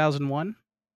was 2001.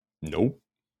 Nope.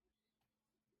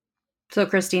 So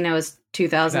Christina was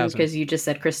 2000 because you just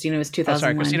said Christina was 2001.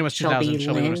 Sorry, Christina was 2000.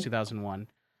 Shelby Lynn was 2001.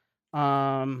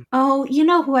 Oh, you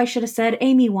know who I should have said?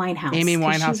 Amy Winehouse. Amy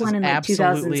Winehouse is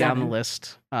absolutely on the 2007.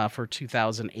 list for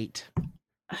 2008.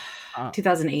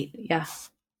 2008, yeah.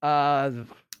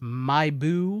 My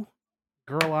Boo,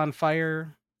 Girl on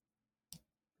Fire.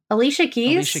 Alicia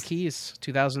Keys? Alicia Keys,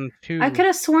 2002. I could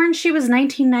have sworn she was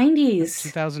 1990s.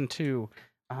 2002.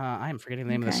 I am forgetting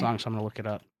the name of the song, so I'm going to look it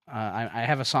up. I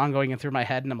have a song going in through my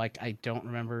head, and I'm like, I don't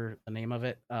remember the name of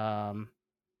it.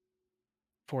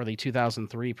 For the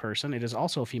 2003 person, it is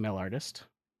also a female artist.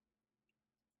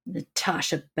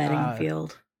 Natasha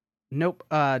Bedingfield. Nope.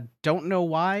 Don't Know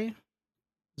Why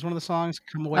is one of the songs.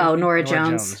 Come Away. Oh, Nora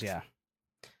Jones. Yeah.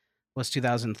 Was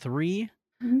 2003.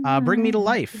 Bring Me to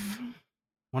Life.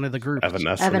 One of the groups.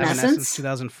 Evanescence.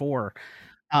 2004.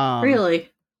 Really?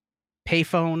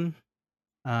 Payphone.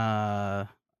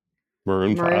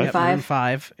 Maroon 5. Maroon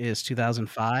 5 is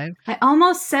 2005. I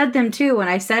almost said them too when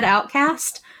I said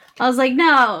Outcast. I was like,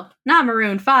 no, not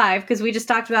Maroon 5, because we just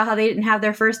talked about how they didn't have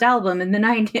their first album in the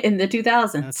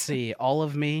 2000s. Let's see. All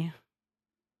of Me.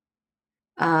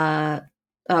 John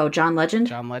Legend.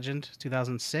 John Legend,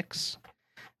 2006.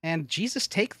 And Jesus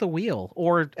Take the Wheel,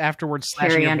 or afterwards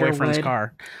slashing your boyfriend's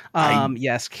car.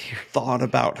 Yes. Thought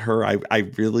about her. I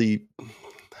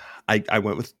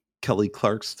went with Kelly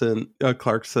Clarkson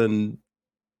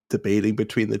debating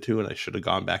between the two, and I should have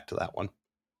gone back to that one.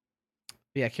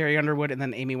 Yeah, Carrie Underwood, and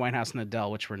then Amy Winehouse and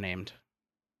Adele, which were named.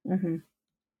 Mm-hmm.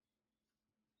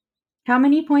 How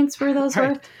many points were those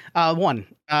worth? One.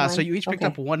 So you each picked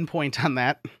up 1 point on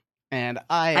that, and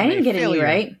I didn't get any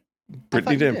right.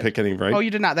 Brittany didn't pick any right. Oh,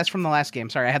 you did not. That's from the last game.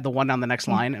 Sorry, I had the one on the next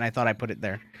line, and I thought I put it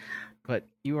there. But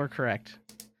you are correct.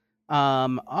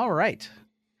 All right.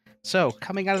 So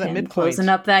coming out of that midpoint, closing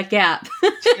up that gap.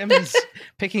 Tim is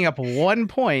picking up 1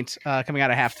 point coming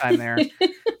out of halftime there.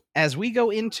 As we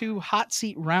go into hot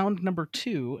seat round number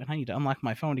 2, and I need to unlock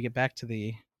my phone to get back to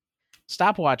the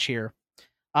stopwatch here.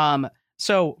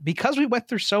 So because we went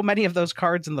through so many of those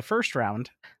cards in the first round,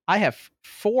 I have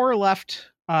 4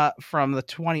 left from the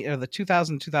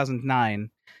 2000-2009,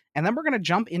 and then we're going to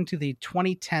jump into the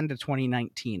 2010 to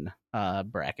 2019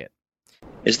 bracket.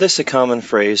 Is this a common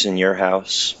phrase in your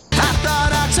house? I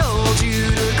thought I told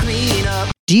you to clean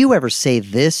up. Do you ever say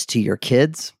this to your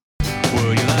kids?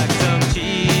 Would you like some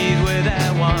cheese with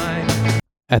that wine?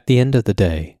 At the end of the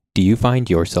day, do you find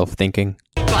yourself thinking,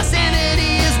 My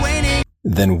sanity is waning.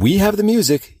 Then we have the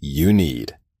music you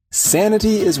need.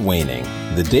 Sanity is Waning,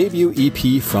 the debut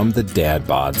EP from the Dad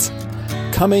Bods.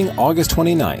 Coming August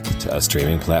 29th to a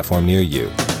streaming platform near you.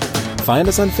 Find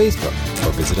us on Facebook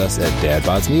or visit us at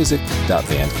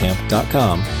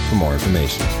dadbodsmusic.bandcamp.com for more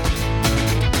information.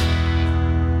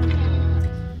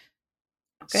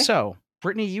 Okay. So,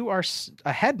 Brittany, you are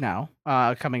ahead now,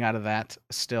 coming out of that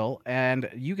still, and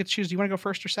you get to choose. Do you want to go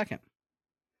first or second?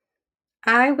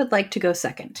 I would like to go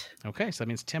second. Okay, so that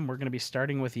means, Tim, we're going to be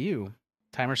starting with you.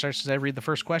 Timer starts as I read the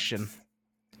first question.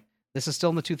 This is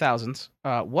still in the 2000s.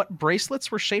 What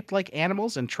bracelets were shaped like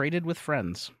animals and traded with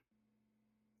friends?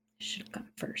 Should have gone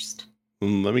first.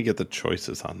 Let me get the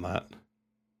choices on that.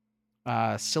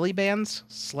 Silly bands,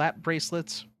 slap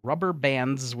bracelets, rubber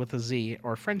bands with a Z,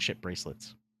 or friendship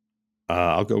bracelets?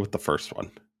 I'll go with the first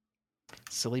one.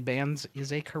 Silly bands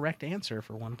is a correct answer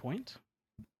for 1 point.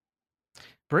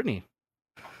 Brittany,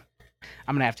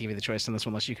 I'm going to have to give you the choice on this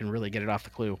one unless you can really get it off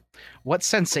the clue. What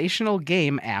sensational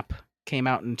game app came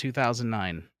out in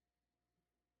 2009?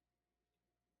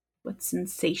 What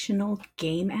sensational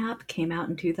game app came out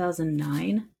in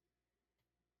 2009?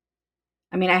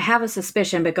 I mean, I have a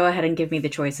suspicion, but go ahead and give me the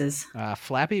choices.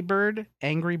 Flappy Bird,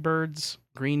 Angry Birds,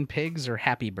 Green Pigs, or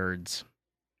Happy Birds?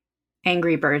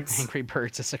 Angry Birds. Angry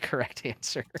Birds is a correct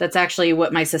answer. That's actually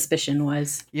what my suspicion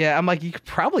was. Yeah, I'm like, you could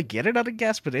probably get it on a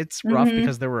guess, but it's rough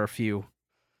because there were a few.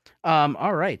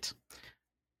 All right.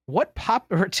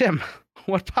 Tim,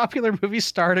 what popular movie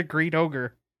starred a green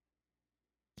ogre?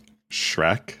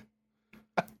 Shrek.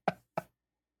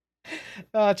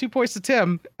 2 points to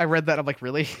Tim. I read that. I'm like,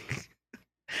 really?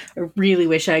 I really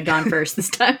wish I had gone first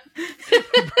this time.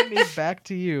 Brittany, back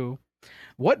to you.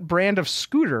 What brand of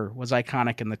scooter was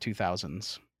iconic in the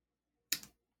 2000s?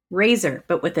 Razor,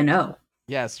 but with an O.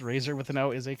 Yes, Razor with an O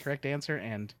is a correct answer,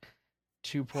 and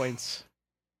 2 points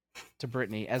to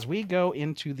Brittany. As we go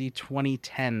into the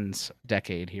 2010s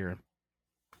decade here,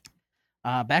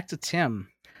 back to Tim.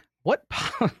 You're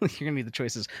gonna need the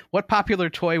choices. What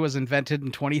popular toy was invented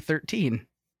in 2013?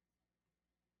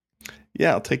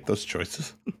 Yeah, I'll take those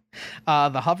choices.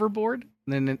 The hoverboard,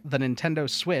 the Nintendo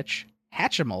Switch,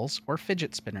 Hatchimals, or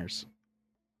fidget spinners?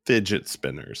 Fidget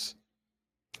spinners.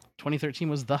 2013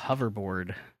 was the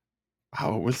hoverboard.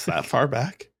 Wow, it was that far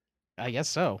back? I guess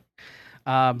so.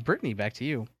 Brittany, back to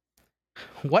you.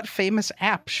 What famous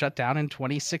app shut down in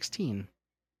 2016?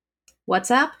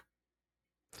 WhatsApp?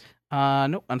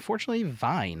 No, unfortunately,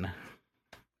 Vine.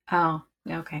 Oh,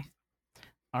 okay.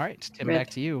 All right, Tim, Rip. back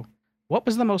to you. What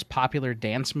was the most popular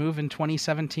dance move in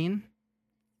 2017?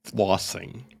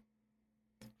 Flossing.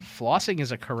 Flossing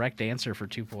is a correct answer for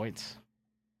 2 points.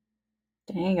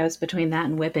 Dang, I was between that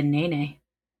and Whip and Nene.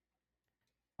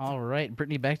 All right,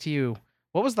 Brittany, back to you.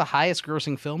 What was the highest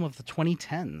grossing film of the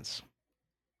 2010s?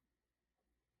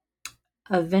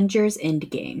 Avengers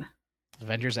Endgame.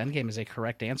 Avengers Endgame is a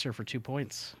correct answer for 2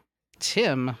 points.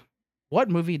 Tim, what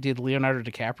movie did Leonardo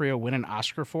DiCaprio win an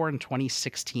Oscar for in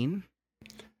 2016?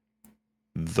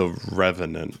 The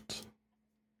Revenant.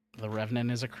 The Revenant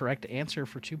is a correct answer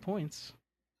for 2 points.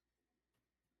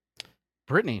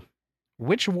 Brittany,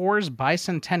 which war's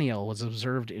bicentennial was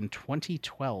observed in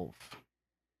 2012?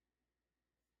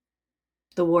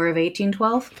 The War of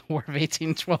 1812? The War of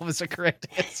 1812 is a correct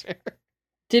answer.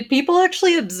 Did people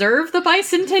actually observe the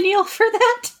bicentennial for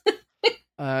that?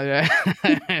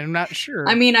 I'm not sure.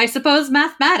 I mean, I suppose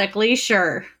mathematically,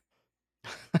 sure.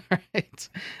 All right.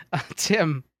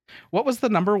 Tim, what was the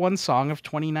number one song of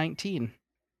 2019?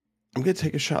 I'm going to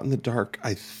take a shot in the dark.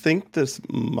 I think this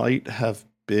might have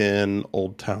been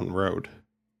Old Town Road.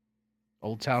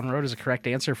 Old Town Road is a correct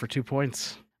answer for 2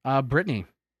 points. Brittany,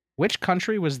 which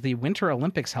country was the Winter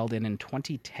Olympics held in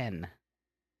 2010?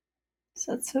 Is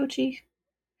that Sochi?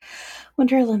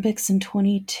 Winter Olympics in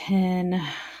 2010.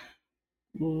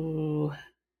 Ooh.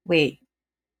 Wait.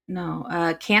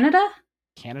 No. Canada?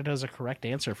 Canada is a correct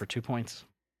answer for 2 points.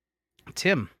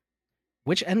 Tim,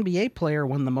 which NBA player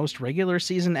won the most regular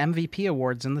season MVP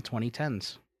awards in the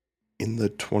 2010s? In the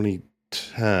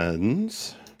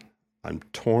 2010s, I'm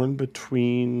torn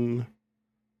between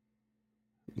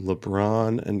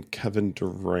LeBron and Kevin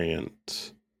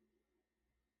Durant.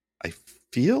 I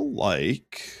feel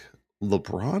like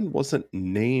LeBron wasn't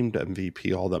named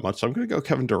MVP all that much, so I'm going to go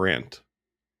Kevin Durant.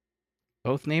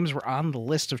 Both names were on the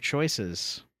list of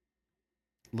choices.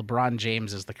 LeBron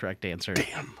James is the correct answer.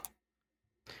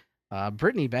 Damn.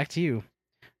 Brittany, back to you.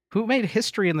 Who made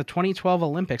history in the 2012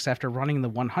 Olympics after running the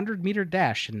 100-meter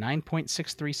dash in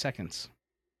 9.63 seconds?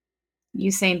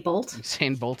 Usain Bolt.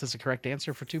 Usain Bolt is the correct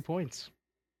answer for 2 points.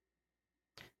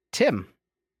 Tim,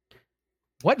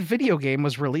 what video game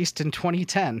was released in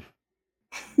 2010?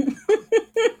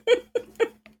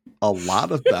 A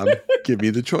lot of them. Give me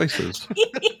the choices.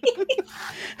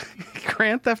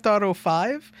 Grand Theft Auto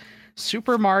 5,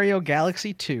 Super Mario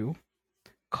Galaxy 2,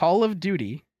 Call of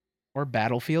Duty, or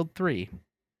Battlefield 3?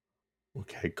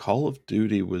 Okay, Call of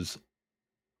Duty was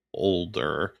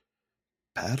older.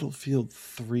 Battlefield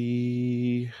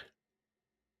 3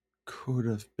 could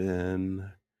have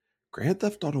been. Grand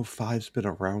Theft Auto 5's been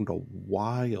around a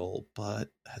while, but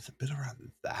has it been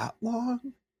around that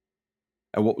long?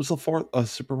 And what was the fourth?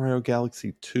 Super Mario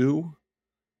Galaxy 2?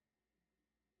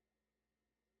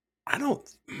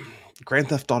 Grand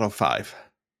Theft Auto 5.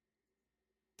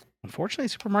 Unfortunately,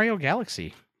 Super Mario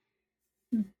Galaxy.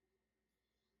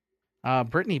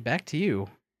 Brittany, back to you.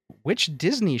 Which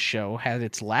Disney show had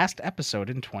its last episode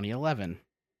in 2011?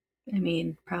 I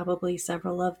mean, probably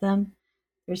several of them.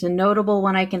 There's a notable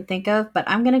one I can think of, but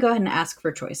I'm going to go ahead and ask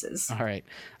for choices. All right.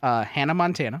 Hannah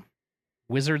Montana,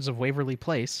 Wizards of Waverly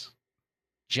Place,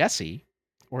 Jessie,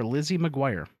 or Lizzie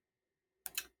McGuire?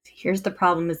 Here's the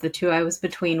problem is the two I was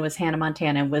between was Hannah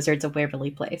Montana and Wizards of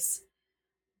Waverly Place.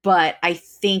 But I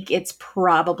think it's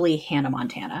probably Hannah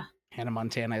Montana. Hannah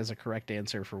Montana is a correct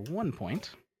answer for 1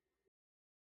 point.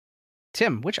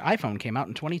 Tim, which iPhone came out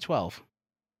in 2012?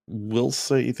 We'll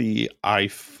say the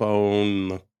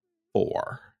iPhone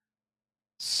 4.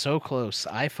 So close.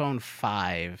 iPhone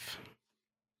 5.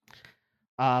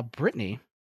 Brittany,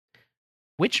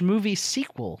 which movie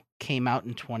sequel came out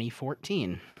in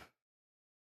 2014?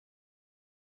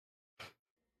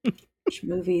 Which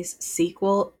movie's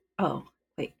sequel? Oh,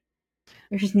 wait.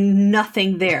 There's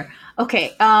nothing there.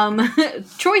 Okay,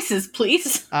 choices,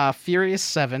 please. Furious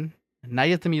 7,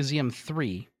 Night at the Museum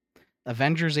 3,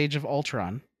 Avengers Age of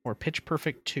Ultron, or Pitch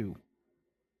Perfect 2?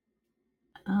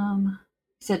 You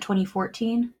said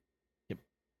 2014? Yep.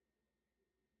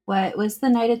 What was the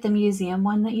Night at the Museum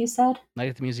one that you said? Night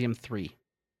at the Museum 3.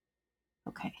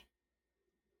 Okay.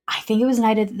 I think it was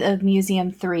Night at the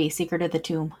Museum 3, Secret of the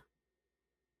Tomb.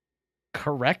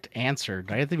 Correct answer.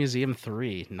 Night at the Museum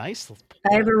 3. Nice.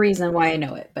 I have a reason why I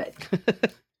know it, but...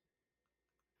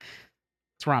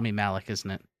 It's Rami Malek, isn't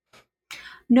it?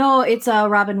 No, it's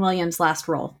Robin Williams' last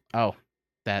role. Oh,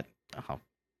 that... Oh,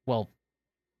 well,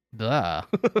 duh.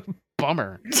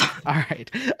 Bummer. All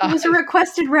right. It was a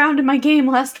requested round in my game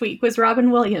last week, was Robin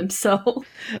Williams, so...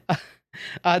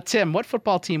 Tim, what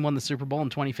football team won the Super Bowl in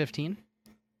 2015?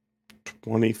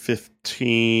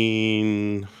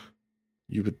 2015...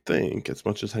 You would think, as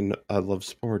much as I love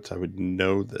sports, I would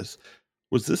know this.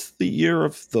 Was this the year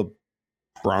of the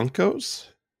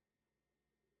Broncos?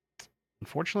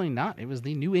 Unfortunately not. It was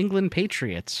the New England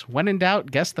Patriots. When in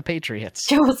doubt, guess the Patriots.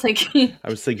 Joe was like... I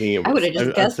was thinking it was... I would have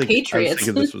just guessed Patriots. I was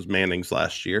thinking this was Manning's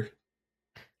last year.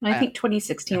 I think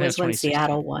 2016 was when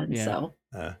Seattle won, yeah.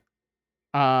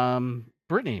 So...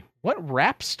 Brittany, what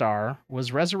rap star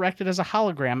was resurrected as a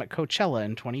hologram at Coachella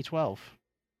in 2012?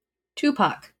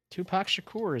 Tupac. Tupac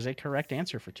Shakur is a correct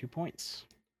answer for 2 points.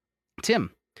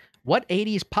 Tim, what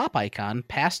 80s pop icon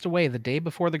passed away the day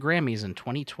before the Grammys in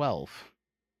 2012?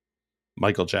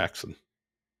 Michael Jackson.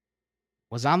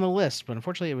 Was on the list, but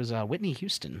unfortunately it was Whitney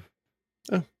Houston.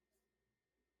 Oh.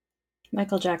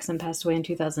 Michael Jackson passed away in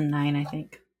 2009, I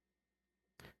think.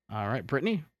 All right,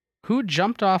 Brittany. Who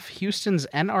jumped off Houston's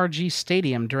NRG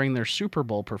Stadium during their Super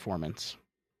Bowl performance?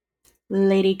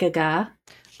 Lady Gaga.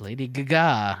 Lady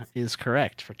Gaga is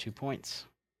correct for 2 points.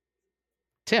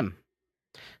 Tim,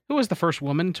 who was the first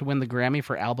woman to win the Grammy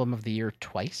for Album of the Year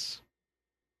twice?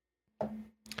 I'm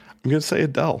going to say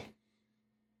Adele.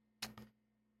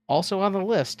 Also on the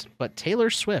list, but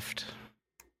Taylor Swift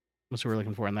was who we're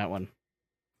looking for in that one.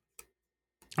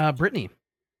 Brittany,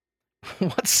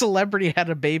 what celebrity had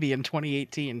a baby in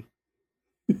 2018?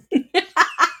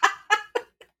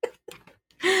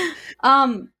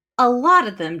 A lot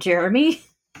of them, Jeremy.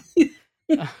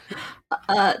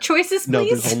 Choices, please. No,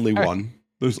 there's only one.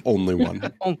 There's only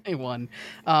one. Only one.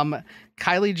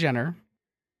 Kylie Jenner,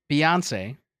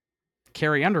 Beyonce,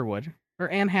 Carrie Underwood, or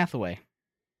Anne Hathaway?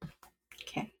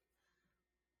 Okay.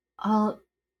 I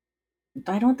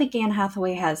don't think Anne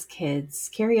Hathaway has kids.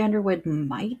 Carrie Underwood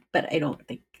might, but I don't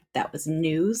think that was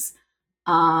news.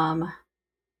 So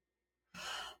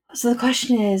the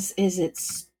question is it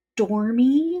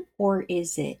Stormy or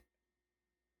is it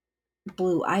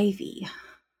Blue Ivy?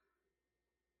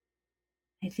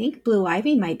 I think Blue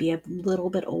Ivy might be a little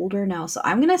bit older now, so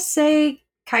I'm going to say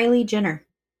Kylie Jenner.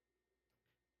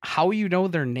 How you know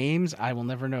their names, I will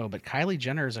never know, but Kylie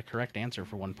Jenner is a correct answer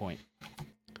for 1 point.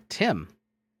 Tim.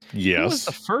 Yes. Who was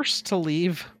the first to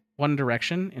leave One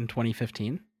Direction in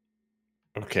 2015?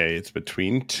 Okay, it's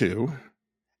between two.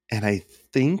 And I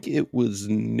think it was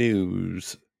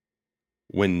news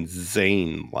when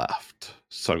Zayn left.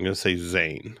 So I'm going to say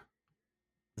Zayn.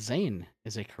 Zayn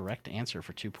is a correct answer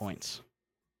for 2 points.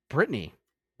 Brittany.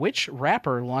 Which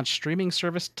rapper launched streaming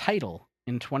service Tidal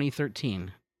in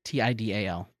 2013?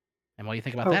 Tidal. And while you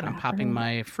think about that, I'm popping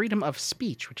my Freedom of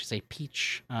Speech, which is a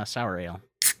peach sour ale.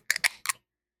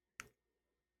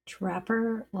 Which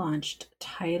rapper launched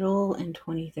Tidal in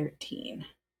 2013?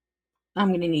 I'm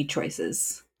going to need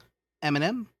choices.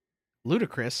 Eminem,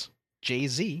 Ludacris,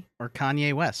 Jay-Z, or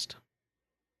Kanye West?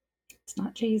 It's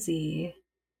not Jay-Z.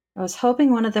 I was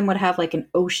hoping one of them would have like an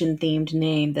ocean-themed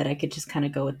name that I could just kind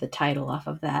of go with the title off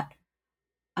of that.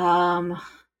 Eminem's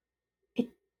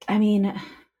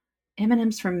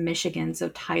from Michigan, so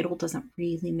Tidal doesn't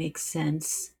really make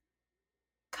sense.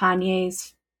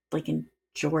 Kanye's like in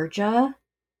Georgia.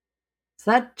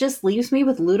 So that just leaves me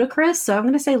with Ludacris, so I'm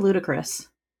going to say Ludacris. I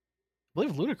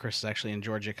believe Ludacris is actually in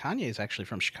Georgia. Kanye is actually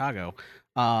from Chicago.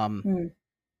 I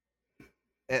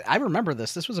remember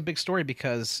this. This was a big story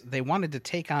because they wanted to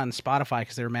take on Spotify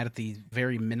because they were mad at the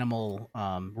very minimal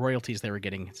royalties they were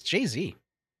getting. It's Jay-Z.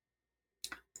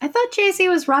 I thought Jay-Z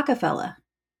was Rockefeller.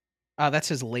 That's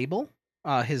his label.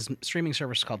 His streaming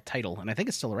service is called Tidal, and I think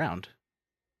it's still around.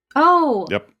 Oh.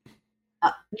 Yep.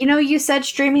 You said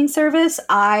streaming service.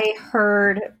 I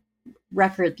heard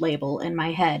record label in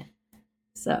my head.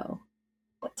 So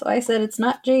that's why I said it's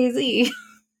not Jay-Z.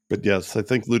 But yes, I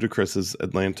think Ludacris is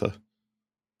Atlanta.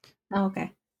 Oh,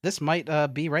 okay. This might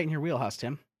be right in your wheelhouse,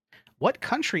 Tim. What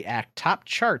country act topped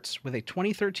charts with a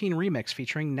 2013 remix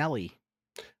featuring Nelly?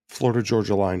 Florida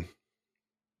Georgia Line.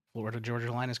 Florida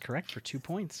Georgia Line is correct for 2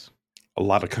 points. A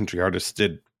lot of country artists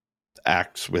did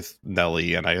acts with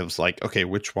Nelly, and I was like, okay,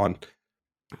 which one?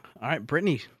 All right,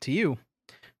 Brittany, to you.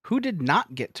 Who did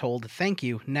not get told thank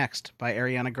you next by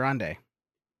Ariana Grande?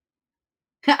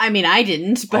 I mean, I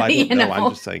didn't, but I don't know. I'm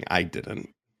just saying I didn't.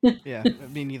 Yeah,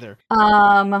 me neither.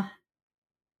 I'll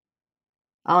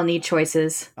need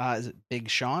choices. Is it Big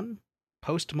Sean,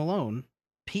 Post Malone,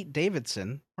 Pete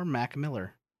Davidson, or Mac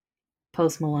Miller?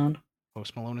 Post Malone.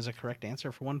 Post Malone is a correct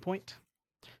answer for 1 point.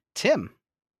 Tim,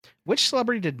 which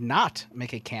celebrity did not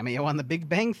make a cameo on The Big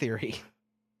Bang Theory?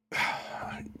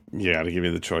 You got to give me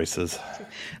the choices.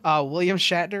 William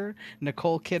Shatner,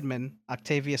 Nicole Kidman,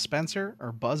 Octavia Spencer,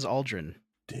 or Buzz Aldrin?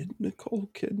 Did Nicole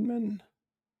Kidman?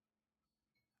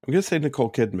 I'm going to say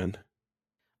Nicole Kidman.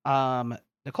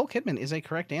 Nicole Kidman is a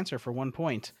correct answer for 1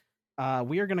 point.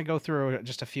 We are going to go through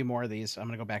just a few more of these. I'm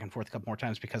going to go back and forth a couple more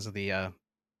times because of the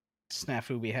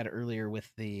snafu we had earlier with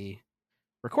the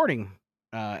recording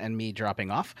and me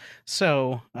dropping off.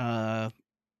 So,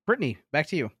 Brittany, back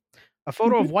to you. A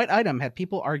photo of what item had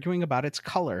people arguing about its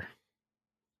color?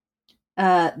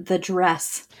 The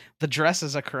dress. The dress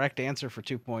is a correct answer for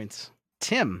 2 points.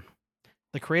 Tim,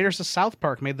 the creators of South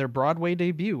Park made their Broadway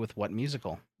debut with what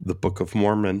musical? The Book of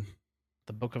Mormon.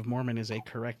 The Book of Mormon is a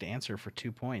correct answer for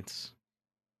 2 points.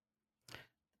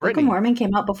 Book of Mormon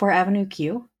came out before Avenue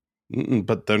Q?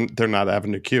 But they're not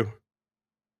Avenue Q.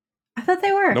 I thought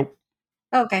they were. Nope.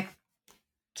 Oh, okay.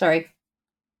 Sorry.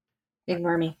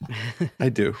 Ignore me. I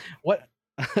do. What,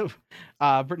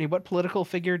 Brittany, what political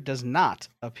figure does not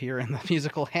appear in the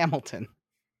musical Hamilton?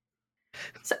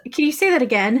 So, can you say that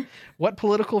again? What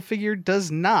political figure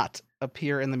does not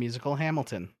appear in the musical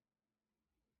Hamilton?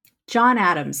 John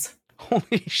Adams.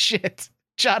 Holy shit.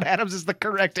 John Adams is the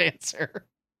correct answer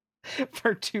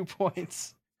for 2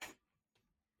 points.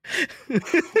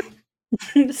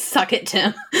 Suck it,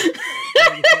 Tim.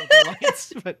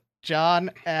 But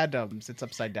John Adams, it's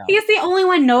upside down. He's the only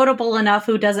one notable enough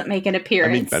who doesn't make an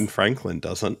appearance. I mean, Ben Franklin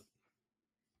doesn't.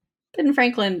 Ben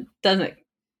Franklin doesn't.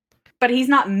 But he's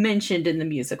not mentioned in the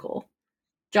musical.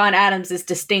 John Adams is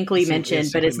distinctly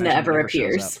mentioned, but it never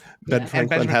appears. Ben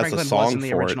Franklin has a song was in the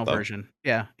for original it, though. version.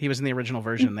 Yeah, he was in the original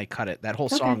version. They cut it. That whole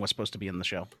song was supposed to be in the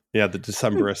show. Yeah, the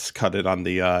Decemberists cut it on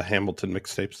the Hamilton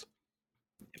mixtapes.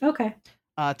 Okay.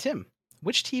 Tim,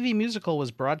 which TV musical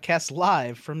was broadcast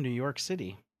live from New York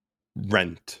City?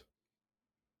 Rent.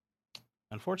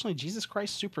 Unfortunately, Jesus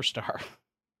Christ Superstar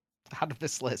out of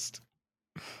this list.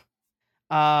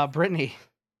 Brittany,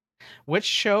 Which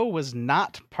show was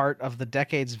not part of the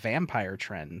decade's vampire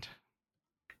trend?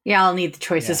 Yeah, I'll need the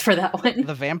choices for that one.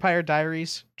 The Vampire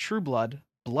Diaries, True Blood,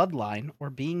 Bloodline, or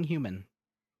Being Human?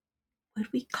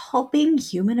 Would we call Being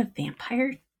Human a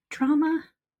vampire drama?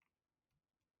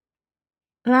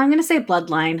 I'm going to say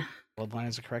Bloodline. Bloodline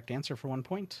is the correct answer for 1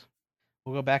 point.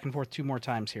 We'll go back and forth 2 more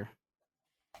times here.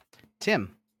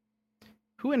 Tim,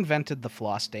 who invented the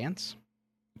floss dance?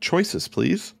 Choices,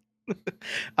 please.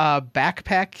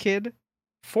 Backpack Kid,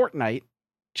 Fortnite,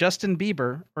 Justin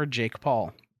Bieber, or Jake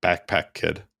Paul? Backpack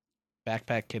Kid.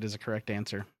 Backpack Kid is a correct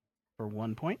answer for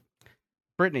 1 point.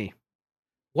 Brittany,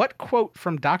 what quote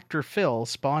from Dr. Phil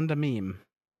spawned a meme?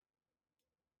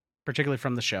 Particularly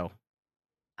from the show.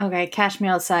 Okay, Cash Me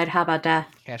Outside, how about that?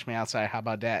 Cash Me Outside, how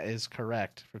about that is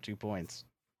correct for 2 points.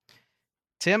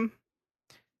 Tim,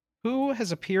 who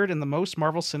has appeared in the most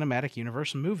Marvel Cinematic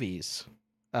Universe movies?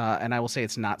 And I will say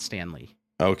it's not Stan Lee.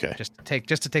 Okay. Just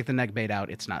to take the neg bait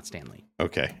out, it's not Stan Lee.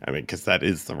 Okay. I mean, because that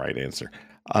is the right answer.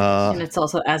 And it's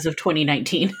also as of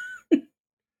 2019.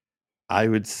 I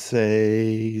would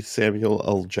say Samuel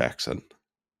L. Jackson.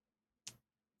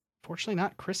 Fortunately,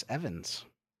 not Chris Evans.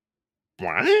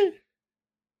 What?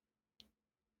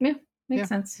 Yeah, makes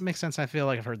sense. Makes sense. I feel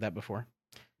like I've heard that before.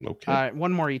 Okay.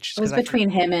 One more each. It was between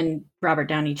him and Robert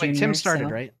Downey Jr. Wait, Tim started,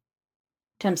 so. right?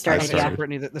 Tim started, Okay, yeah. so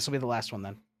Brittany, this will be the last one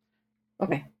then.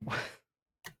 Okay.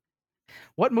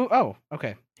 What movie? Oh,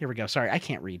 okay. Here we go. Sorry, I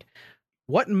can't read.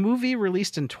 What movie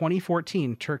released in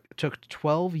 2014 took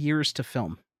 12 years to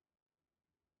film?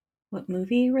 What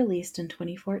movie released in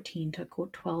 2014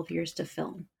 took 12 years to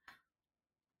film?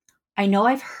 I know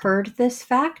I've heard this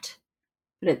fact,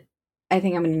 but I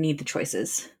think I'm going to need the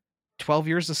choices. 12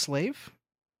 Years a Slave,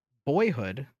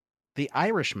 Boyhood, The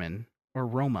Irishman, or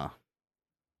Roma?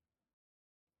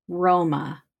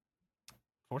 Roma.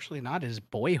 Fortunately not, it is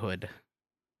Boyhood.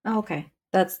 Oh, okay.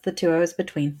 That's the two I was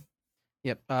between.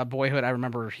 Yep, Boyhood, I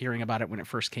remember hearing about it when it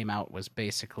first came out, was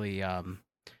basically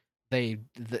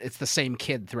it's the same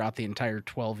kid throughout the entire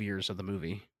 12 years of the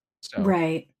movie. So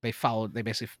right. They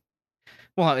basically,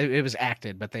 well, it was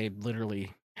acted, but they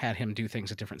literally had him do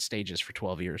things at different stages for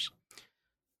 12 years.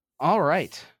 All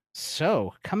right.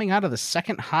 So coming out of the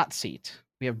second hot seat,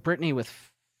 we have Brittany with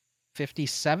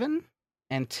 57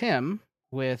 and Tim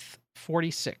with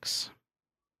 46.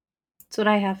 That's what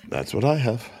I have. That's what I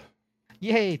have.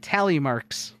 Yay, tally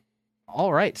marks.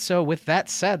 All right, so with that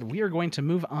said, we are going to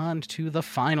move on to the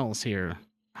finals here.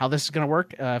 How this is going to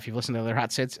work, if you've listened to other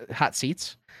hot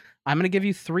seats, I'm going to give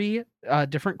you 3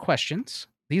 different questions.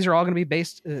 These are all going to be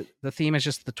based, the theme is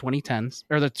just the 2010s,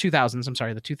 or the 2000s, I'm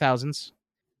sorry, the 2000s.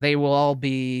 They will all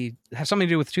have something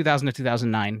to do with 2000 to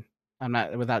 2009. I'm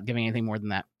not, without giving anything more than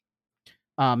that.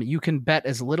 You can bet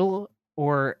as little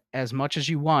or as much as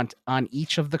you want on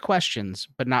each of the questions,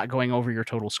 but not going over your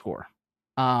total score.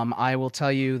 I will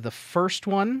tell you the first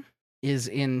one is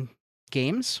in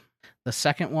games, the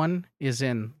second one is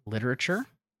in literature,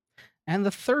 and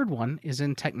the third one is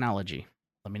in technology.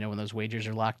 Let me know when those wagers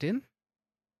are locked in.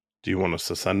 Do you want us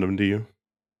to send them to you?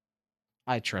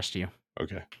 I trust you.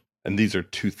 Okay. And these are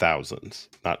 2000s,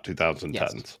 not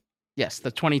 2010s. Yes,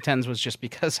 the 2010s was just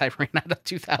because I ran out of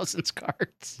 2000s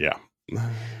cards. Yeah.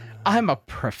 I'm a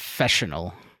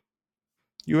professional.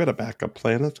 You had a backup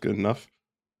plan. That's good enough.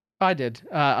 I did.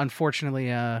 Unfortunately,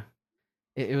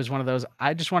 it was one of those,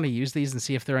 I just want to use these and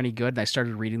see if they're any good. And I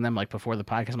started reading them like before the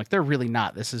podcast. I'm like, they're really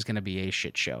not. This is going to be a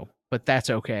shit show. But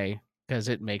that's okay, because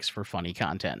it makes for funny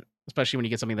content, especially when you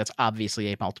get something that's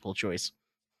obviously a multiple choice.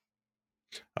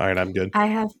 All right, I'm good. I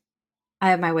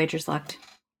have my wagers locked.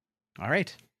 All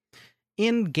right.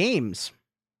 In games,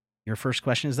 your first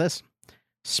question is this.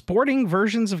 Sporting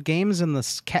versions of games in the...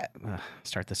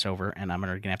 start this over, and I'm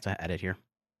going to have to edit here.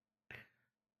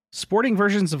 Sporting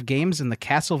versions of games in the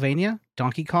Castlevania,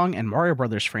 Donkey Kong, and Mario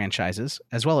Brothers franchises,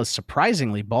 as well as,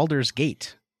 surprisingly, Baldur's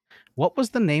Gate. What was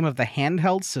the name of the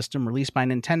handheld system released by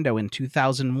Nintendo in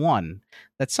 2001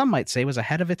 that some might say was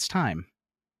ahead of its time?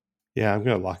 Yeah, I'm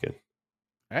going to lock in.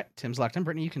 All right, Tim's locked in.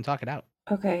 Brittany, you can talk it out.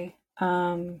 Okay.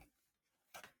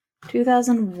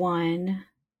 2001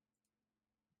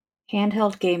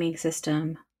 handheld gaming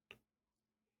system.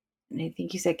 And I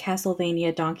think you said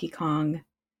Castlevania, Donkey Kong,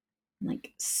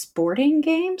 like sporting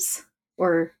games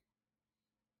or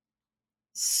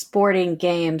sporting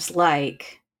games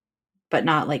like, but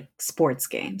not like sports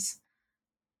games.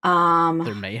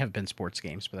 There may have been sports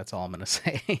games, but that's all I'm going to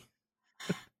say.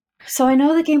 So I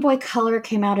know the Game Boy Color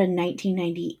came out in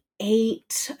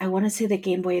 1998. I want to say the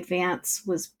Game Boy Advance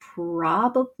was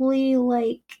probably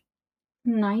like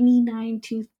 99,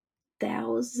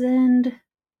 2000.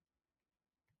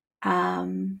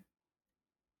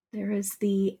 There is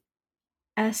the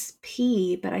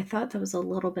SP, but I thought that was a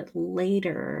little bit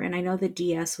later, and I know the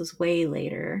DS was way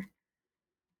later.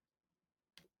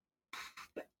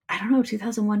 But I don't know,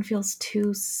 2001 feels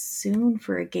too soon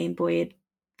for a Game Boy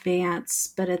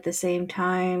Advance, but at the same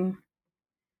time,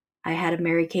 I had a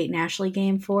Mary-Kate and Ashley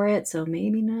game for it, so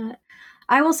maybe not.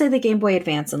 I will say the Game Boy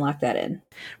Advance and lock that in.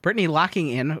 Brittany locking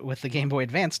in with the Game Boy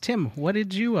Advance. Tim, what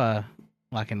did you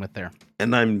lock in with there?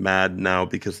 And I'm mad now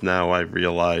because now I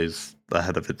realize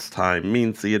ahead of its time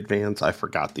means the Advance. I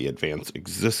forgot the Advance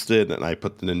existed, and I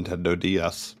put the Nintendo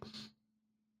DS.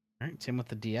 All right, Tim with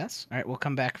the DS. All right, we'll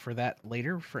come back for that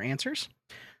later for answers.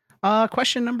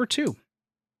 Question number 2.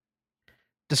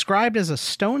 Described as a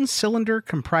stone cylinder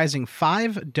comprising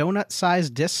 5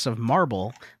 donut-sized discs of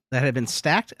marble that had been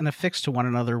stacked and affixed to one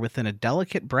another within a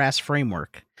delicate brass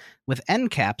framework, with end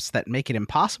caps that make it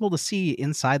impossible to see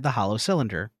inside the hollow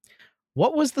cylinder.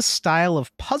 What was the style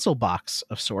of puzzle box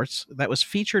of sorts that was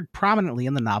featured prominently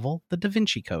in the novel The Da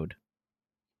Vinci Code?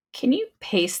 Can you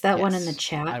paste that one in the Yes,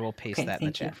 chat? I will paste that in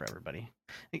the thank chat you. for everybody.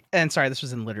 And sorry, this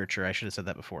was in literature. I should have said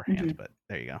that beforehand, but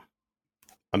there you go.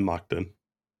 I'm locked in.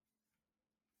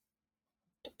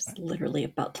 I was literally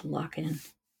about to lock in.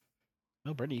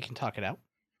 Oh, Brittany, you can talk it out.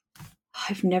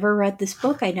 I've never read this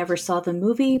book. I never saw the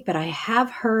movie, but I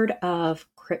have heard of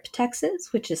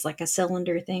cryptexes, which is like a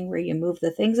cylinder thing where you move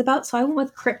the things about. So I went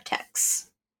with cryptex.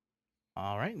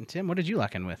 All right, and Tim, what did you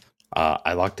lock in with?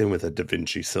 I locked in with a Da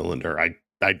Vinci cylinder.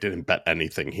 I didn't bet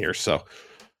anything here, so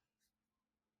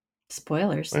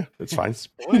Spoilers. it's fine.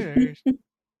 Spoilers.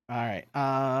 All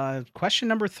right. Question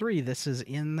number 3. This is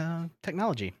in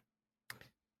technology.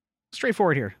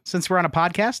 Straightforward here. Since we're on a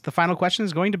podcast, the final question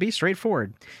is going to be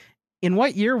straightforward. In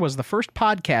what year was the first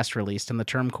podcast released and the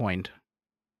term coined?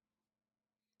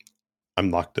 I'm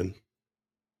locked in.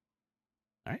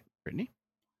 All right, Brittany.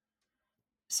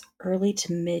 It's early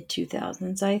to mid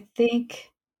 2000s, I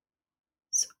think.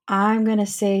 So I'm going to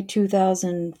say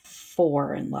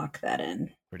 2004 and lock that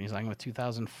in. Brittany's locking with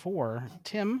 2004.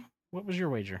 Tim, what was your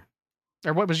wager?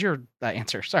 Or what was your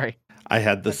answer? Sorry. I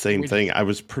had the same thing. I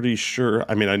was pretty sure.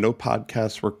 I mean, I know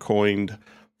podcasts were coined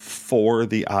for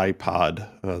the iPod.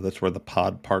 That's where the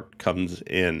pod part comes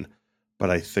in.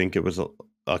 But I think it was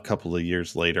a couple of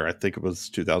years later. I think it was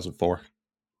 2004.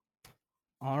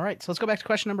 All right, so let's go back to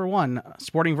question number 1.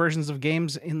 Sporting versions of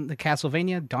games in the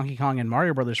Castlevania, Donkey Kong, and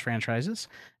Mario Brothers franchises,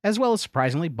 as well as,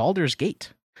 surprisingly, Baldur's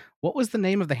Gate. What was the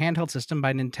name of the handheld system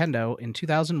by Nintendo in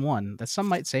 2001 that some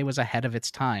might say was ahead of its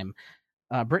time?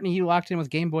 Brittany, you locked in with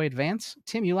Game Boy Advance.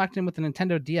 Tim, you locked in with the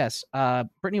Nintendo DS.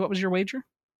 Brittany, what was your wager?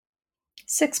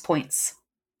 6 points.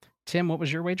 Tim, what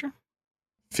was your wager?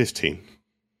 15.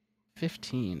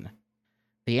 15.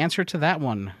 The answer to that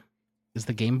one is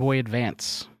the Game Boy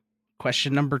Advance.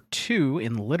 Question number 2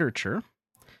 in literature.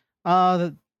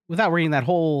 Without reading that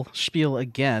whole spiel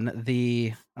again,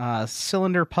 the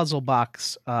cylinder puzzle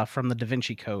box from the Da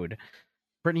Vinci Code.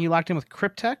 Brittany, you locked in with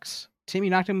cryptex. Tim, you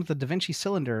knocked in with the Da Vinci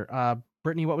cylinder.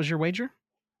 Brittany, what was your wager?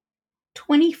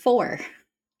 24.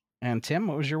 And Tim,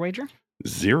 what was your wager?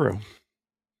 0.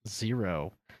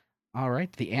 0. All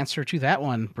right. The answer to that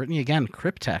one, Brittany again,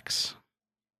 cryptex.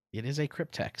 It is a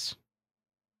cryptex.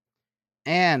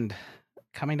 And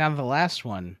coming down to the last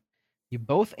one, you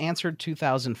both answered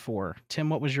 2004. Tim,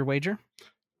 what was your wager?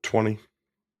 20.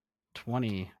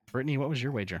 20. Brittany, what was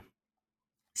your wager?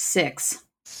 6.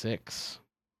 6.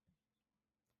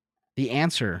 The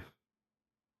answer,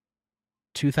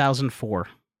 2004.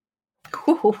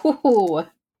 Ooh.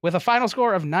 With a final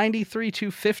score of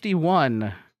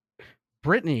 93-51.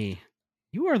 Brittany,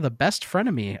 you are the best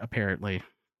frenemy, apparently.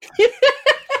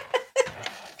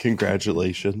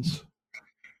 Congratulations.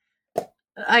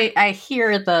 I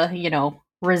hear the,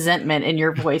 resentment in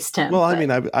your voice, Tim. Well, I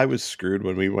mean, I was screwed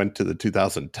when we went to the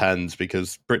 2010s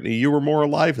because, Brittany, you were more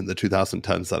alive in the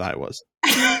 2010s than I was.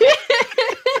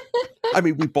 I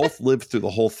mean, we both lived through the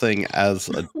whole thing as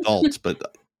adults,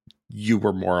 but you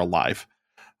were more alive.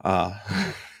 No,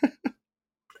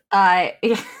 I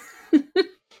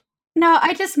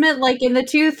just meant like in the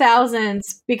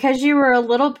 2000s because you're a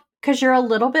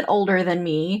little bit older than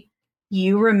me.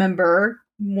 You remember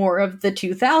more of the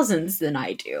 2000s than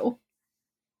I do.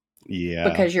 Yeah.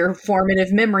 Because your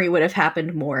formative memory would have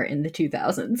happened more in the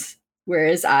 2000s,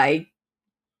 whereas I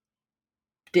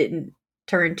didn't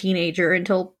turn teenager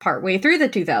until partway through the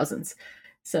 2000s.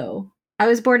 So I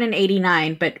was born in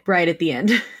 89, but right at the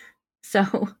end.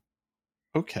 So.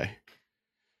 Okay.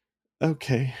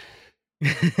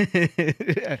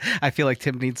 I feel like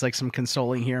Tim needs like some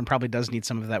consoling here and probably does need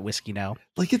some of that whiskey now.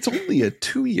 Like, it's only a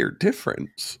 2-year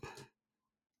difference.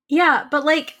 Yeah, but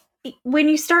like when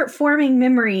you start forming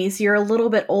memories, you're a little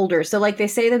bit older. So like they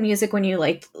say the music when you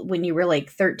were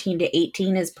like 13 to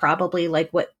 18 is probably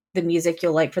like what the music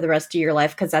you'll like for the rest of your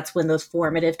life, because that's when those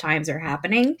formative times are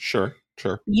happening. Sure.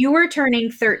 You were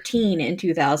turning 13 in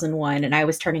 2001 and I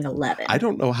was turning 11. I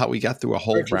don't know how we got through a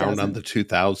whole round on 2000. the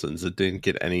 2000s. It didn't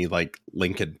get any like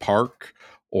Linkin Park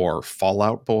or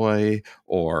Fallout Boy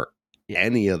or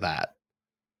any of that.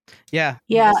 Yeah.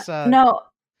 Yeah. This, No.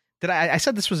 Did I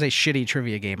said this was a shitty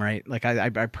trivia game, right? Like I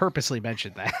purposely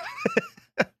mentioned that.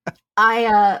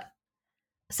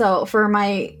 So for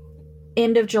my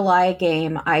end of July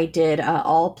game, I did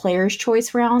all players'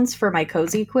 choice rounds for my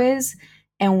cozy quiz,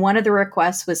 and one of the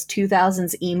requests was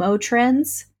 2000s emo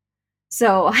trends.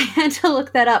 So I had to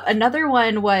look that up. Another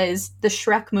one was the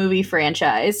Shrek movie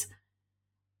franchise,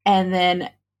 and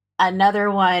then another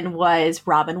one was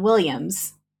Robin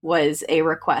Williams was a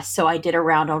request. So I did a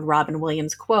round on Robin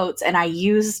Williams quotes, and I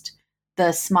used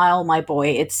the "Smile, My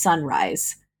Boy, It's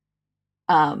Sunrise"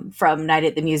 from Night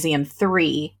at the Museum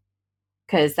 3,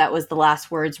 because that was the last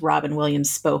words Robin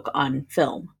Williams spoke on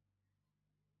film.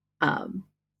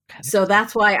 So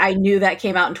that's why I knew that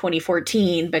came out in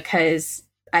 2014, because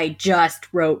I just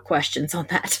wrote questions on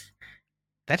that.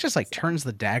 That just like turns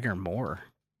the dagger more.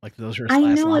 Like those are his I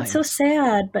last know, lines. it's so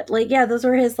sad, but like, yeah, those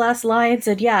were his last lines,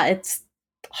 and yeah, it's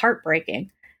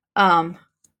heartbreaking. But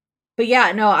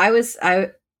yeah, no,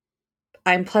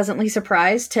 I'm pleasantly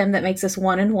surprised, Tim, that makes us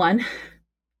 1-1,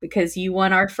 because you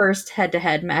won our first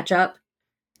head-to-head matchup.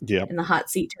 Yep. In the hot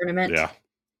seat tournament. Yeah.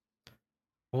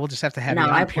 We'll just have to have you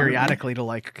on periodically to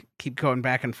like keep going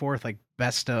back and forth, like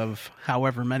best of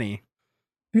however many.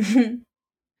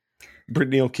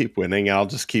 Brittany will keep winning. I'll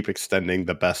just keep extending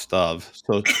the best of.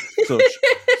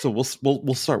 So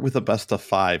we'll start with a best of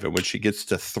 5, and when she gets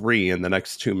to 3 in the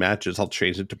next 2 matches, I'll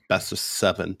change it to best of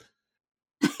 7.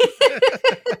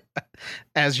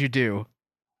 As you do.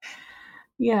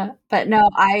 Yeah, but no,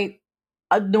 I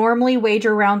normally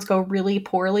wager rounds go really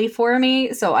poorly for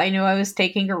me, so I knew I was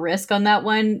taking a risk on that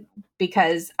one,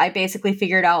 because I basically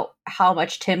figured out how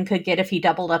much Tim could get if he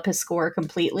doubled up his score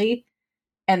completely,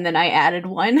 and then I added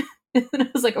 1. And I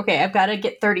was like, okay, I've got to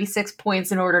get 36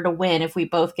 points in order to win if we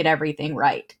both get everything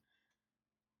right.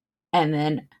 And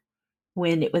then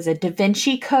when it was a Da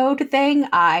Vinci Code thing,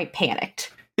 I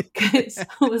panicked, because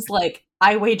I was like,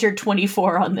 I wagered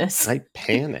 24 on this. I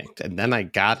panicked, and then I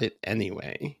got it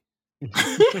anyway.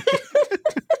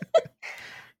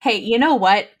 Hey, you know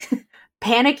what?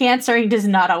 Panic answering does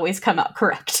not always come out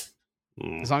correct.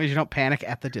 As long as you don't panic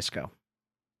at the disco.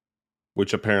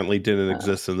 Which apparently didn't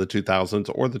exist in the 2000s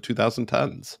or the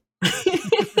 2010s.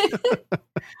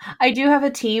 I do have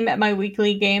a team at my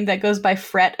weekly game that goes by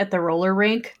Fret at the roller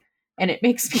rink, and it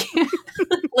makes me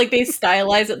like they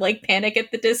stylize it like Panic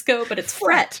at the Disco, but it's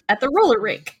Fret at the roller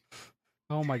rink.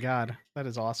 Oh my god, that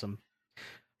is awesome.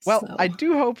 Well, I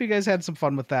do hope you guys had some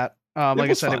fun with that.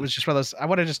 Like I said, fun. It was just one of those. I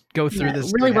want to just go through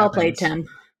this. Really well played, Tim.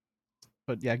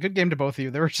 But yeah, good game to both of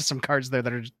you. There were just some cards there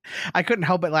that are. I couldn't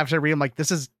help but laugh as I read them. Like,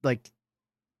 this is like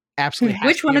absolutely.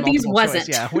 Which one of these wasn't?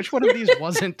 Yeah, which one of these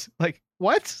wasn't? Like,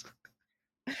 what?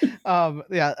 I'm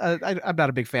not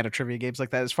a big fan of trivia games like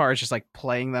that, as far as just like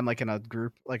playing them like in a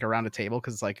group, like around a table,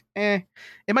 because it's like, it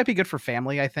might be good for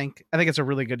family. I think it's a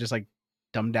really good, just like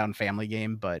dumbed down family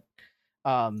game. But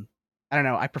I don't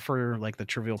know. I prefer like the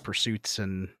Trivial Pursuits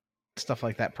and stuff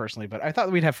like that personally. But I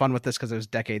thought we'd have fun with this because it was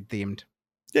decade themed.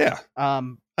 Yeah.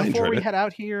 Before we head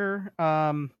out here,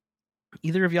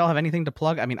 either of y'all have anything to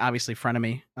plug? I mean, obviously,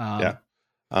 Frenemy. Yeah.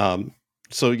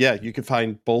 So yeah, you can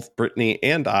find both Brittany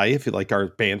and I, if you like our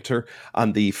banter,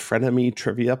 on the Frenemy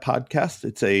Trivia podcast.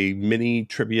 It's a mini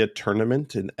trivia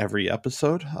tournament in every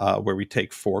episode where we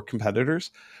take 4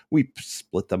 competitors. We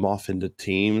split them off into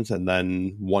teams, and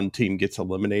then one team gets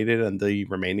eliminated, and the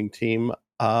remaining team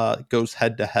goes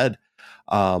head to head.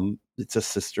 It's a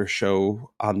sister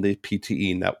show on the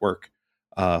PTE network.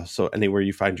 So anywhere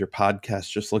you find your podcast,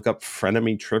 just look up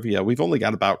Frenemy Trivia. We've only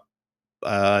got about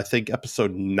I think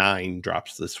episode 9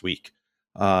 drops this week.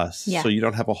 So you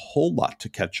don't have a whole lot to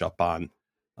catch up on.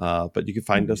 But you can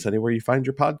find us anywhere you find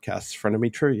your podcasts,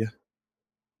 Frenemy Trivia.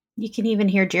 You can even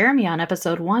hear Jeremy on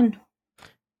episode 1.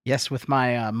 Yes, with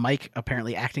my mic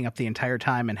apparently acting up the entire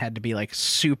time and had to be like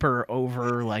super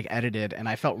over like edited. And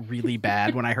I felt really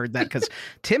bad when I heard that, because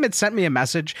Tim had sent me a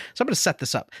message. So I'm going to set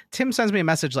this up. Tim sends me a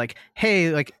message like, hey,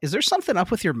 like, is there something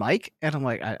up with your mic? And I'm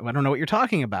like, I don't know what you're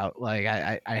talking about. Like,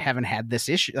 I haven't had this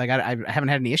issue. Like, I haven't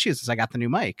had any issues since I got the new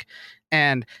mic.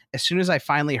 And as soon as I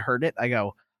finally heard it, I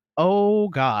go, oh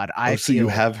God, I feel you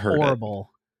have heard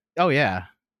horrible. Oh yeah.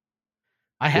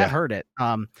 I have heard it.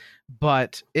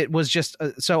 But it was just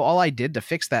so all I did to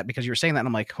fix that, because you were saying that, and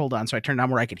I'm like, hold on. So I turned it on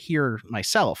where I could hear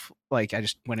myself. Like I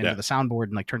just went into the soundboard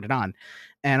and like turned it on,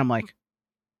 and I'm like,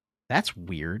 that's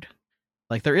weird.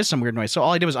 Like there is some weird noise. So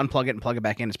all I did was unplug it and plug it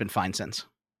back in. It's been fine since.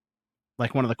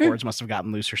 Like one of the cords must have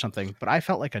gotten loose or something. But I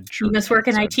felt like a jerk. You must work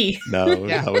in IT. No,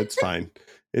 no, it's fine.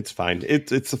 It's fine.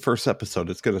 It's the first episode.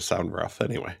 It's going to sound rough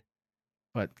anyway.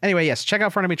 But anyway, yes, check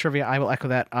out Frenemy Trivia. I will echo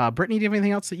that. Brittany, do you have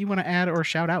anything else that you want to add or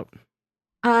shout out?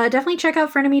 Definitely check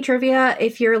out Frenemy Trivia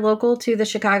if you're local to the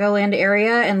Chicagoland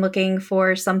area and looking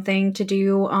for something to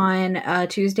do on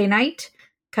Tuesday night.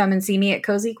 Come and see me at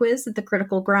Cozy Quiz at the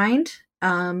Critical Grind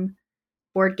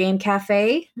Board Game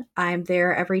Cafe. I'm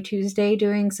there every Tuesday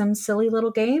doing some silly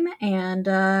little game, and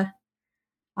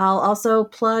I'll also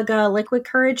plug Liquid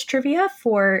Courage Trivia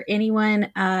for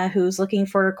anyone who's looking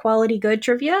for quality good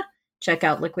trivia. Check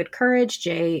out Liquid Courage.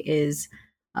 Jay is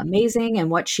amazing, and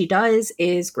what she does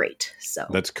is great. So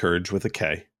that's Courage with a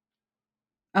K.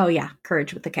 Oh yeah,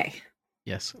 Courage with a K.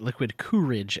 Yes, Liquid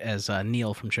Courage, as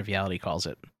Neil from Triviality calls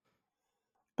it.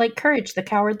 Like Courage, the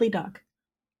cowardly dog.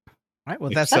 All right,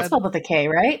 well that's spelled with a K,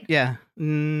 right? Yeah.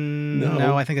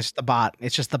 No, I think it's the bot.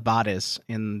 It's just the bot is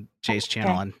in Jay's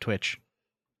channel on Twitch.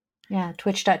 Yeah,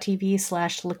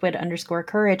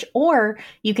 twitch.tv/liquid_courage. Or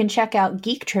you can check out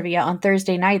Geek Trivia on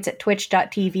Thursday nights at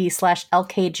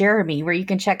twitch.tv/LKJeremy, where you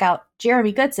can check out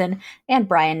Jeremy Goodson and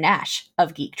Brian Nash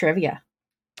of Geek Trivia.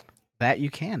 That you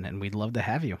can, and we'd love to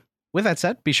have you. With that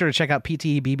said, be sure to check out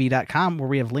ptebb.com, where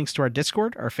we have links to our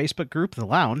Discord, our Facebook group, The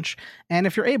Lounge, and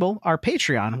if you're able, our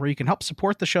Patreon, where you can help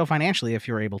support the show financially if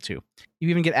you're able to. You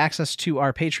even get access to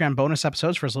our Patreon bonus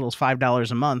episodes for as little as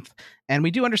 $5 a month, and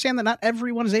we do understand that not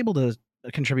everyone is able to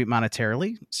contribute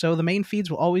monetarily, so the main feeds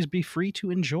will always be free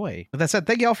to enjoy. With that said,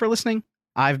 thank you all for listening.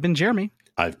 I've been Jeremy.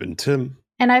 I've been Tim.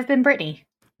 And I've been Brittany.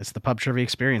 It's the Pub Trivia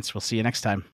Experience. We'll see you next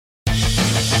time.